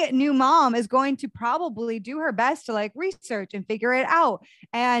any new mom is going to probably do her best to like research and figure it out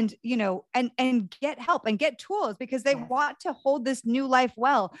and, and get help and get tools because they want to hold this new life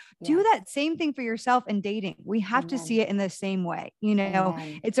well. Do that same thing for yourself in dating. We have to see it in the same way.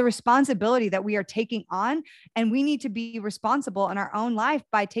 It's a responsibility that we are taking on, and we need to be responsible in our own life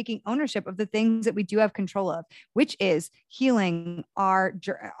by taking ownership of the things that we do have control of, which is healing our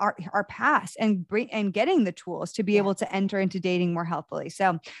past and getting the tools to be able to enter into dating more healthily.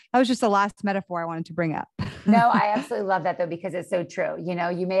 So that was just the last metaphor I wanted to bring up. No, I absolutely love that though, because it's so true.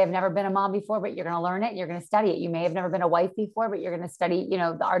 You may have never been a mom before, but you're going to learn it. You're going to study it. You may have never been a wife before, but you're going to study,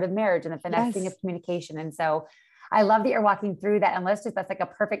 the art of marriage and the finessing of communication. And so I love that you're walking through that. And that's like a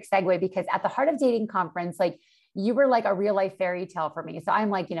perfect segue, because at the Heart of Dating conference, like you were like a real life fairy tale for me. So I'm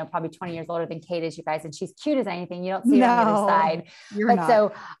like, probably 20 years older than Kate is, you guys, and she's cute as anything. You don't see her on the other side.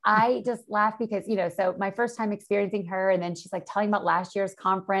 So I just laugh because, so my first time experiencing her, and then she's like telling about last year's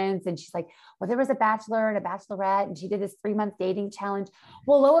conference. And she's like, well, there was a bachelor and a bachelorette, and she did this 3-month dating challenge.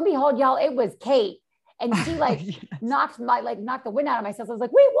 Well, lo and behold, y'all, it was Kate. And she like knocked the wind out of myself. I was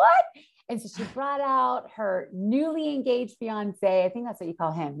like, wait, what? And so she brought out her newly engaged fiance. I think that's what you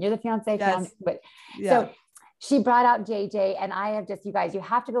call him. You're the fiance, but so she brought out JJ, and I have just, you guys, you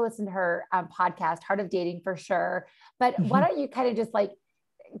have to go listen to her podcast, Heart of Dating, for sure. But why don't you kind of just like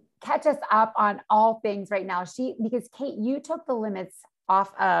catch us up on all things right now? Because Kate, you took the limits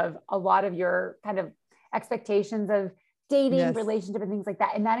off of a lot of your kind of expectations of dating, relationship, and things like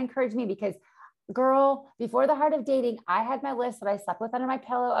that. And that encouraged me because, girl, before the Heart of Dating, I had my list that I slept with under my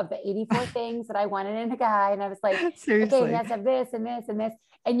pillow of the 84 things that I wanted in a guy. And I was like, seriously, okay, he has to have this and this and this.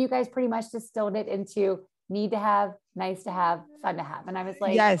 And you guys pretty much distilled it into need to have, nice to have, fun to have. And I was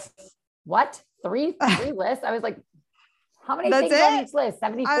like, what? Three lists? I was like, how many things on each list?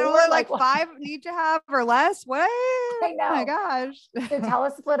 74? I don't know, like 5 need to have or less. What? I know. Oh my gosh. So tell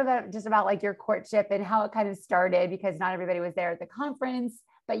us a little bit just about like your courtship and how it kind of started, because not everybody was there at the conference.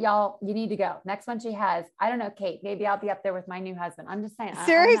 But y'all, you need to go. Next one she has, I don't know, Kate, maybe I'll be up there with my new husband. I'm just saying.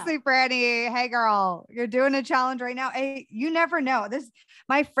 Seriously, Franny. Hey girl, you're doing a challenge right now. Hey, you never know.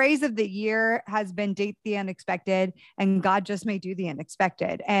 My phrase of the year has been date the unexpected, and God just may do the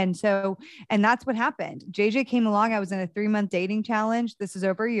unexpected. And that's what happened. JJ came along. I was in a 3-month dating challenge. This is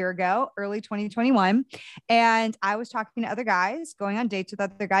over a year ago, early 2021. And I was talking to other guys, going on dates with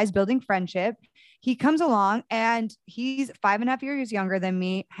other guys, building friendship. He comes along and he's 5.5 years younger than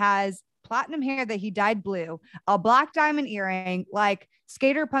me, has platinum hair that he dyed blue, a black diamond earring, like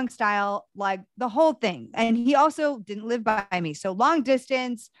skater punk style, like the whole thing. And he also didn't live by me. So long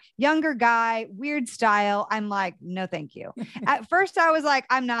distance, younger guy, weird style. I'm like, no, thank you. At first I was like,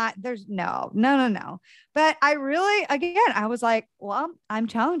 there's no. But I was like, well, I'm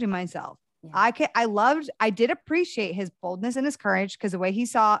challenging myself. I did appreciate his boldness and his courage, because the way he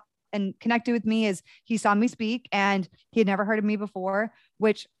saw and connected with me is he saw me speak, and he had never heard of me before,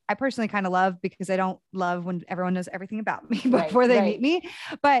 which I personally kind of love, because I don't love when everyone knows everything about me before they meet me.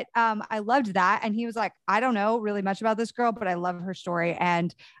 But I loved that. And he was like, I don't know really much about this girl, but I love her story.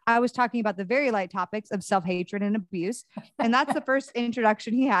 And I was talking about the very light topics of self-hatred and abuse. And that's the first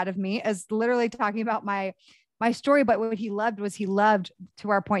introduction he had of me, as literally talking about my story. But what he loved, to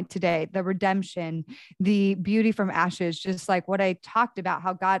our point today, the redemption, the beauty from ashes, just like what I talked about,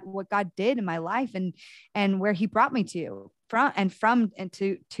 what God did in my life and where he brought me to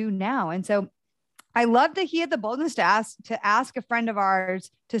to now. And so I love that he had the boldness to ask a friend of ours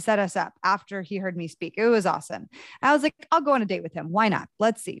to set us up after he heard me speak. It was awesome. I was like, I'll go on a date with him. Why not?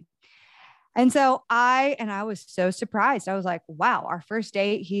 Let's see. And so I was so surprised. I was like, wow, our first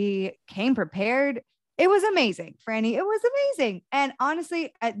date, he came prepared. It was amazing, Franny. It was amazing. And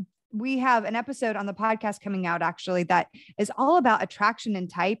honestly, we have an episode on the podcast coming out actually that is all about attraction and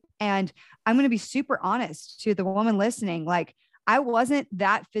type. And I'm going to be super honest to the woman listening. Like, I wasn't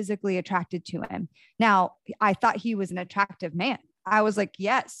that physically attracted to him. Now, I thought he was an attractive man. I was like,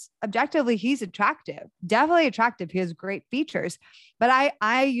 yes, objectively, he's attractive, definitely attractive. He has great features. But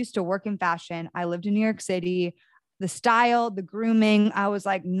I used to work in fashion. I lived in New York City. The style, the grooming, I was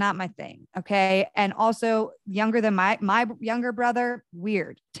like, not my thing. Okay. And also younger than my younger brother,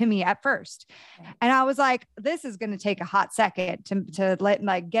 weird to me at first. And I was like, this is going to take a hot second to let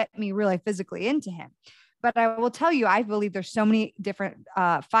like get me really physically into him. But I will tell you, I believe there's so many different,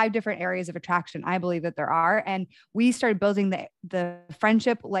 5 different areas of attraction. I believe that there are. And we started building the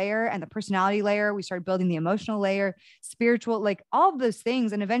friendship layer and the personality layer. We started building the emotional layer, spiritual, like all of those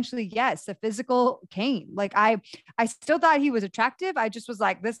things. And eventually, yes, the physical came. Like I still thought he was attractive. I just was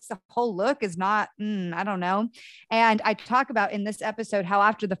like, this whole look is not, I don't know. And I talk about in this episode how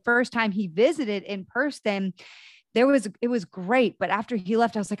after the first time he visited in person, it was great. But after he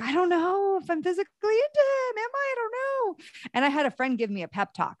left, I was like, I don't know if I'm physically into him. Am I? I don't know. And I had a friend give me a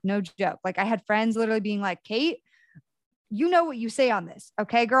pep talk. No joke. Like I had friends literally being like, Kate, you know what you say on this.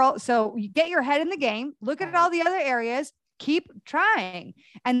 Okay, girl. So you get your head in the game, look at all the other areas, keep trying.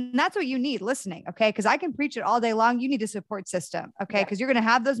 And that's what you need listening. Okay. Cause I can preach it all day long. You need a support system. Okay. Cause you're going to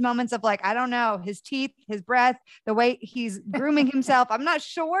have those moments of like, I don't know, his teeth, his breath, the way he's grooming himself. I'm not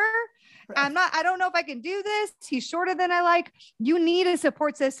sure. I don't know if I can do this. He's shorter than I like. You need a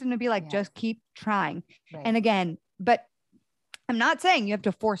support system to be like, just keep trying. Right. And again, but I'm not saying you have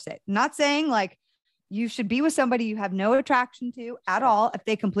to force it. I'm not saying like you should be with somebody you have no attraction to at all. If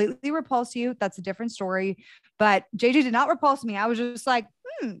they completely repulse you, that's a different story. But JJ did not repulse me. I was just like,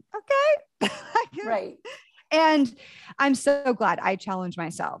 okay. Right. And I'm so glad I challenged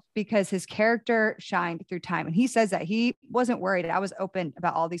myself because his character shined through time. And he says that he wasn't worried. I was open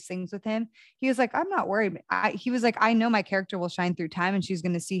about all these things with him. He was like, I'm not worried. He was like, I know my character will shine through time and she's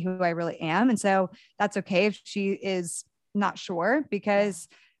going to see who I really am. And so that's okay if she is not sure because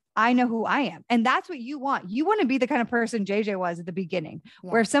I know who I am. And that's what you want. You want to be the kind of person JJ was at the beginning,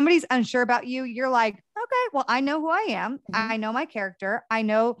 where if somebody's unsure about you, you're like, okay, well, I know who I am. I know my character. I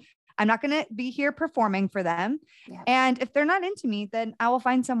know I'm not going to be here performing for them. And if they're not into me, then I will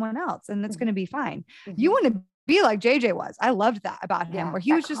find someone else and that's going to be fine. You want to be like JJ was. I loved that about him, where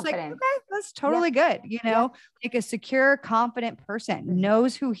he was just like, okay, that's totally good. You know, like a secure, confident person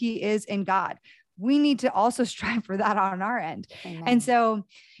knows who he is in God. We need to also strive for that on our end. Amen. And so,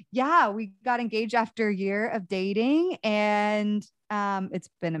 we got engaged after a year of dating and it's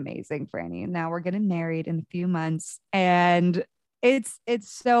been amazing, Franny. And now we're getting married in a few months and it's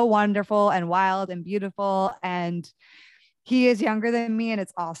so wonderful and wild and beautiful. And he is younger than me and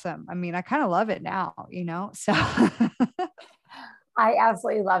it's awesome. I mean, I kind of love it now, you know, so. I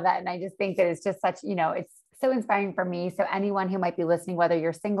absolutely love that. And I just think that it's just such, it's so inspiring for me. So anyone who might be listening, whether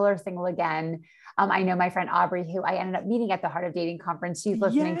you're single or single again, I know my friend Aubrey, who I ended up meeting at the Heart of Dating conference. She's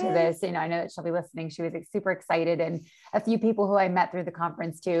listening to this. I know that she'll be listening. She was super excited. And a few people who I met through the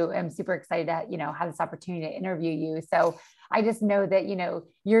conference too. I'm super excited to, have this opportunity to interview you. So I just know that,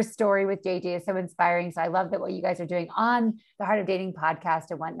 your story with JJ is so inspiring. So I love that what you guys are doing on the Heart of Dating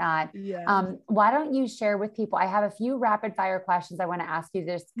podcast and whatnot. Why don't you share with people? I have a few rapid fire questions I want to ask you.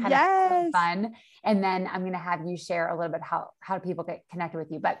 There's kind of fun. And then I'm going to have you share a little bit how people get connected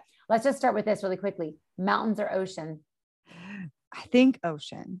with you. But let's just start with this really quickly. Mountains or ocean? I think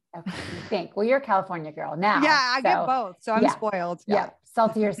ocean. Okay. You think? Well, you're a California girl now. Yeah, I get both. So I'm spoiled. Yeah.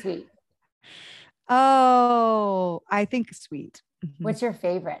 Salty or sweet? Oh, I think sweet. What's your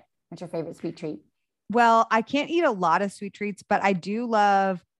favorite? What's your favorite sweet treat? Well, I can't eat a lot of sweet treats, but I do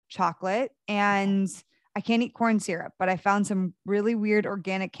love chocolate and I can't eat corn syrup, but I found some really weird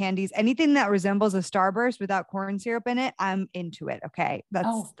organic candies. Anything that resembles a Starburst without corn syrup in it, I'm into it. Okay.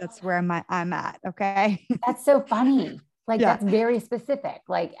 That's where I'm at. Okay. That's so funny. Like that's very specific.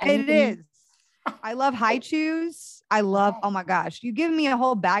 Like anything- it is. I love high chews. I love, oh my gosh, you give me a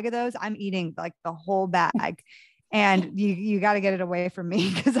whole bag of those. I'm eating like the whole bag and you got to get it away from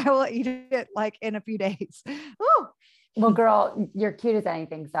me because I will eat it like in a few days. Ooh. Well, girl, you're cute as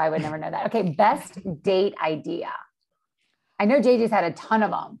anything. So I would never know that. Okay. Best date idea. I know JJ's had a ton of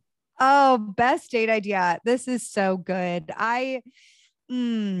them. Oh, best date idea. This is so good.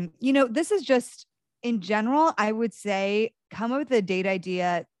 This is just in general, I would say come up with a date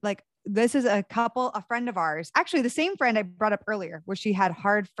idea. Like this is a friend of ours, actually the same friend I brought up earlier, where she had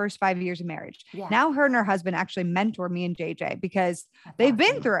hard first 5 years of marriage. Yeah. Now her and her husband actually mentor me and JJ because they've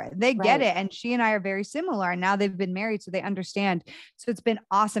been through it. They get it. And she and I are very similar. And now they've been married, so they understand. So it's been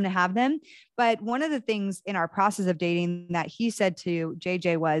awesome to have them. But one of the things in our process of dating that he said to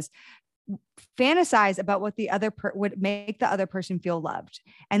JJ was, fantasize about what the other would make the other person feel loved.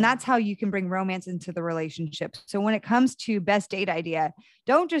 And that's how you can bring romance into the relationship. So when it comes to best date idea,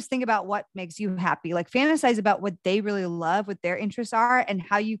 don't just think about what makes you happy, like fantasize about what they really love, what their interests are, and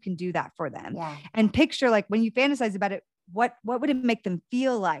how you can do that for them. And picture, like, when you fantasize about it, what would it make them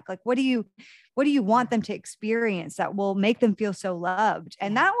feel like? Like, what do you want them to experience that will make them feel so loved?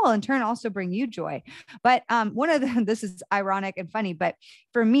 And that will in turn also bring you joy. But this is ironic and funny, but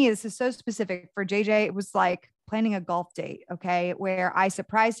for me, this is so specific. For JJ, it was like planning a golf date. Okay. Where I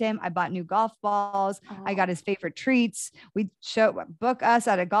surprised him. I bought new golf balls. I got his favorite treats. We book us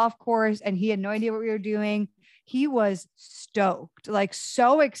at a golf course, and he had no idea what we were doing. He was stoked, like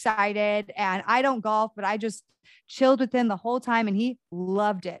so excited. And I don't golf, but I just chilled with him the whole time, and he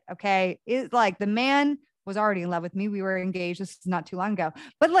loved it. Okay. It's like the man was already in love with me. We were engaged. This is not too long ago,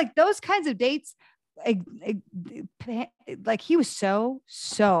 but like those kinds of dates, like he was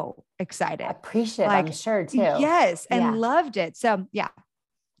so excited. Appreciate it, I'm sure too. Yes. And loved it. So yeah.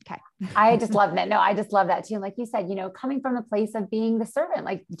 Okay. I just love that. No, I just love that too. And like you said, coming from the place of being the servant,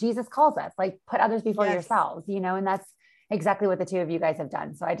 like Jesus calls us, like put others before yourselves, and that's exactly what the two of you guys have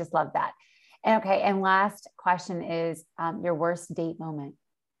done. So I just love that. And okay. And last question is your worst date moment.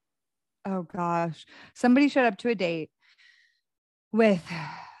 Oh gosh. Somebody showed up to a date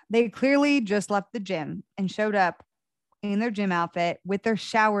they clearly just left the gym and showed up in their gym outfit with their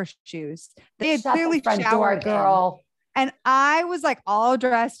shower shoes. They had clearly showered, girl. And I was like all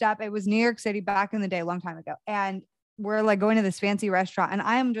dressed up. It was New York City back in the day, a long time ago. And we're like going to this fancy restaurant, and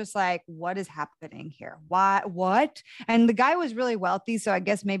I'm just like, what is happening here? Why, what? And the guy was really wealthy. So I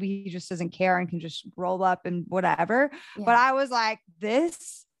guess maybe he just doesn't care and can just roll up and whatever. Yeah. But I was like,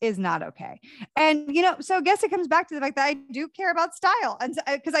 this is not okay. And, so I guess it comes back to the fact that I do care about style. And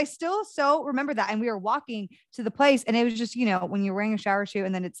because I still so remember that. And we were walking to the place, and it was just, when you're wearing a shower shoe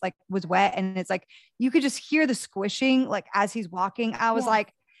and then it's like was wet, and it's like, you could just hear the squishing, like as he's walking. I was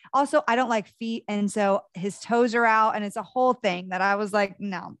like, also, I don't like feet. And so his toes are out, and it's a whole thing that I was like,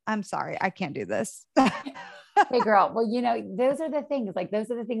 no, I'm sorry. I can't do this. Hey girl. Well, those are the things, like,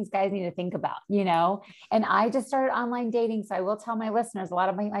 those are the things guys need to think about, and I just started online dating. So I will tell my listeners, a lot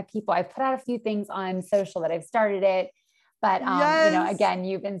of my people, I've put out a few things on social that I've started it, but, again,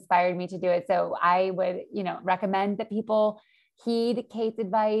 you've inspired me to do it. So I would, recommend that people heed Kate's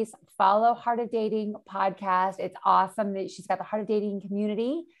advice, follow Heart of Dating podcast. It's awesome that she's got the Heart of Dating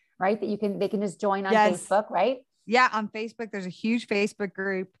community, right? That they can just join on Facebook, right? Yeah. On Facebook, there's a huge Facebook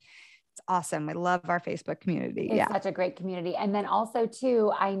group. It's awesome. I love our Facebook community. It's such a great community. And then also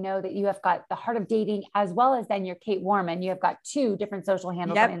too, I know that you have got the Heart of Dating, as well as then your Kate Warman. You have got 2 different social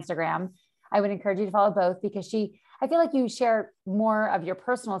handles on Instagram. I would encourage you to follow both, because I feel like you share more of your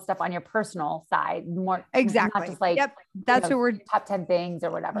personal stuff on your personal side, more. Exactly. Not just like, that's what we're top 10 things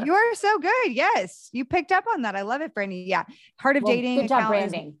or whatever. You are so good. Yes. You picked up on that. I love it, Brandy. Yeah. Heart of Dating. Good job,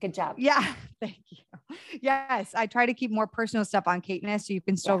 branding. Good job. Yeah. Thank you. Yes. I try to keep more personal stuff on Kateness, so you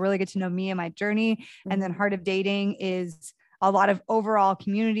can still really get to know me and my journey. Mm-hmm. And then Heart of Dating is a lot of overall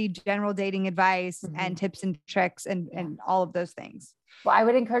community, general dating advice, and tips and tricks and all of those things. Well, I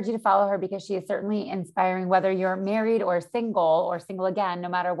would encourage you to follow her, because she is certainly inspiring, whether you're married or single again, no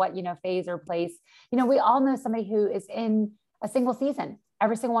matter what, phase or place. We all know somebody who is in a single season,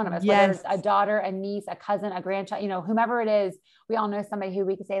 every single one of us, whether it's a daughter, a niece, a cousin, a grandchild, whomever it is, we all know somebody who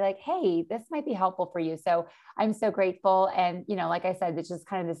we could say like, hey, this might be helpful for you. So I'm so grateful. And, like I said, it's just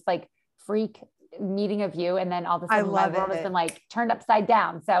kind of this like freak meeting of you. And then all of a sudden my world has been like turned upside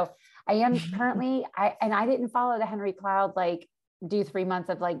down. So I am currently, I didn't follow the Henry Cloud, like do 3 months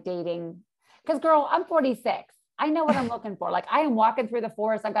of like dating. Cause girl, I'm 46. I know what I'm looking for. Like I am walking through the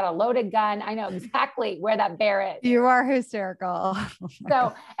forest. I've got a loaded gun. I know exactly where that bear is. You are hysterical.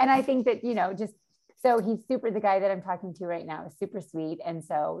 So, and I think that, so he's the guy that I'm talking to right now is super sweet. And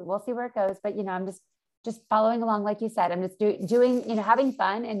so we'll see where it goes, but I'm just following along. Like you said, I'm just doing, having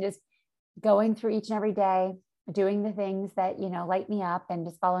fun and just going through each and every day, doing the things that, light me up and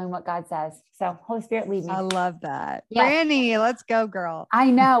just following what God says. So Holy Spirit, lead me. I love that. Yes. Brandy, let's go, girl. I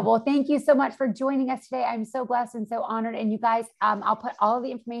know. Well, thank you so much for joining us today. I'm so blessed and so honored. And you guys, I'll put all of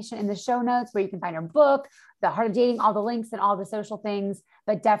the information in the show notes where you can find her book, The Heart of Dating, all the links and all the social things,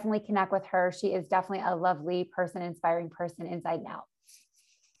 but definitely connect with her. She is definitely a lovely person, inspiring person inside and out.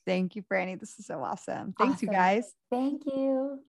 Thank you, Brandy. This is so awesome. Thanks, you guys. Thank you.